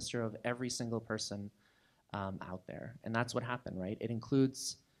ancestor of every single person out there. And that's what happened, right? It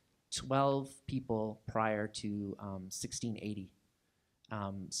includes 12 people prior to 1680.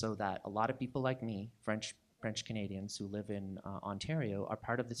 So that a lot of people like me, French Canadians who live in Ontario, are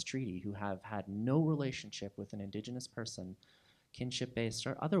part of this treaty, who have had no relationship with an Indigenous person, kinship-based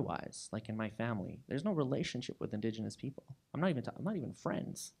or otherwise. Like in my family, there's no relationship with Indigenous people. I'm not even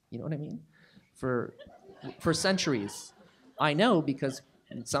friends. You know what I mean? For centuries. I know, because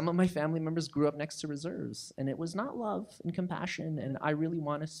some of my family members grew up next to reserves, and it was not love and compassion, and I really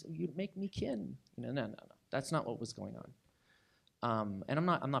want to, you'd make me kin. No. That's not what was going on. And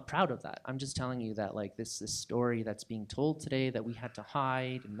I'm not proud of that. I'm just telling you that, like, this story that's being told today that we had to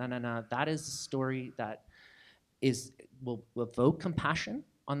hide, and that is a story that will evoke compassion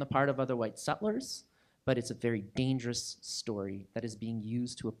on the part of other white settlers, but it's a very dangerous story that is being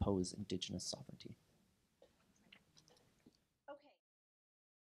used to oppose Indigenous sovereignty.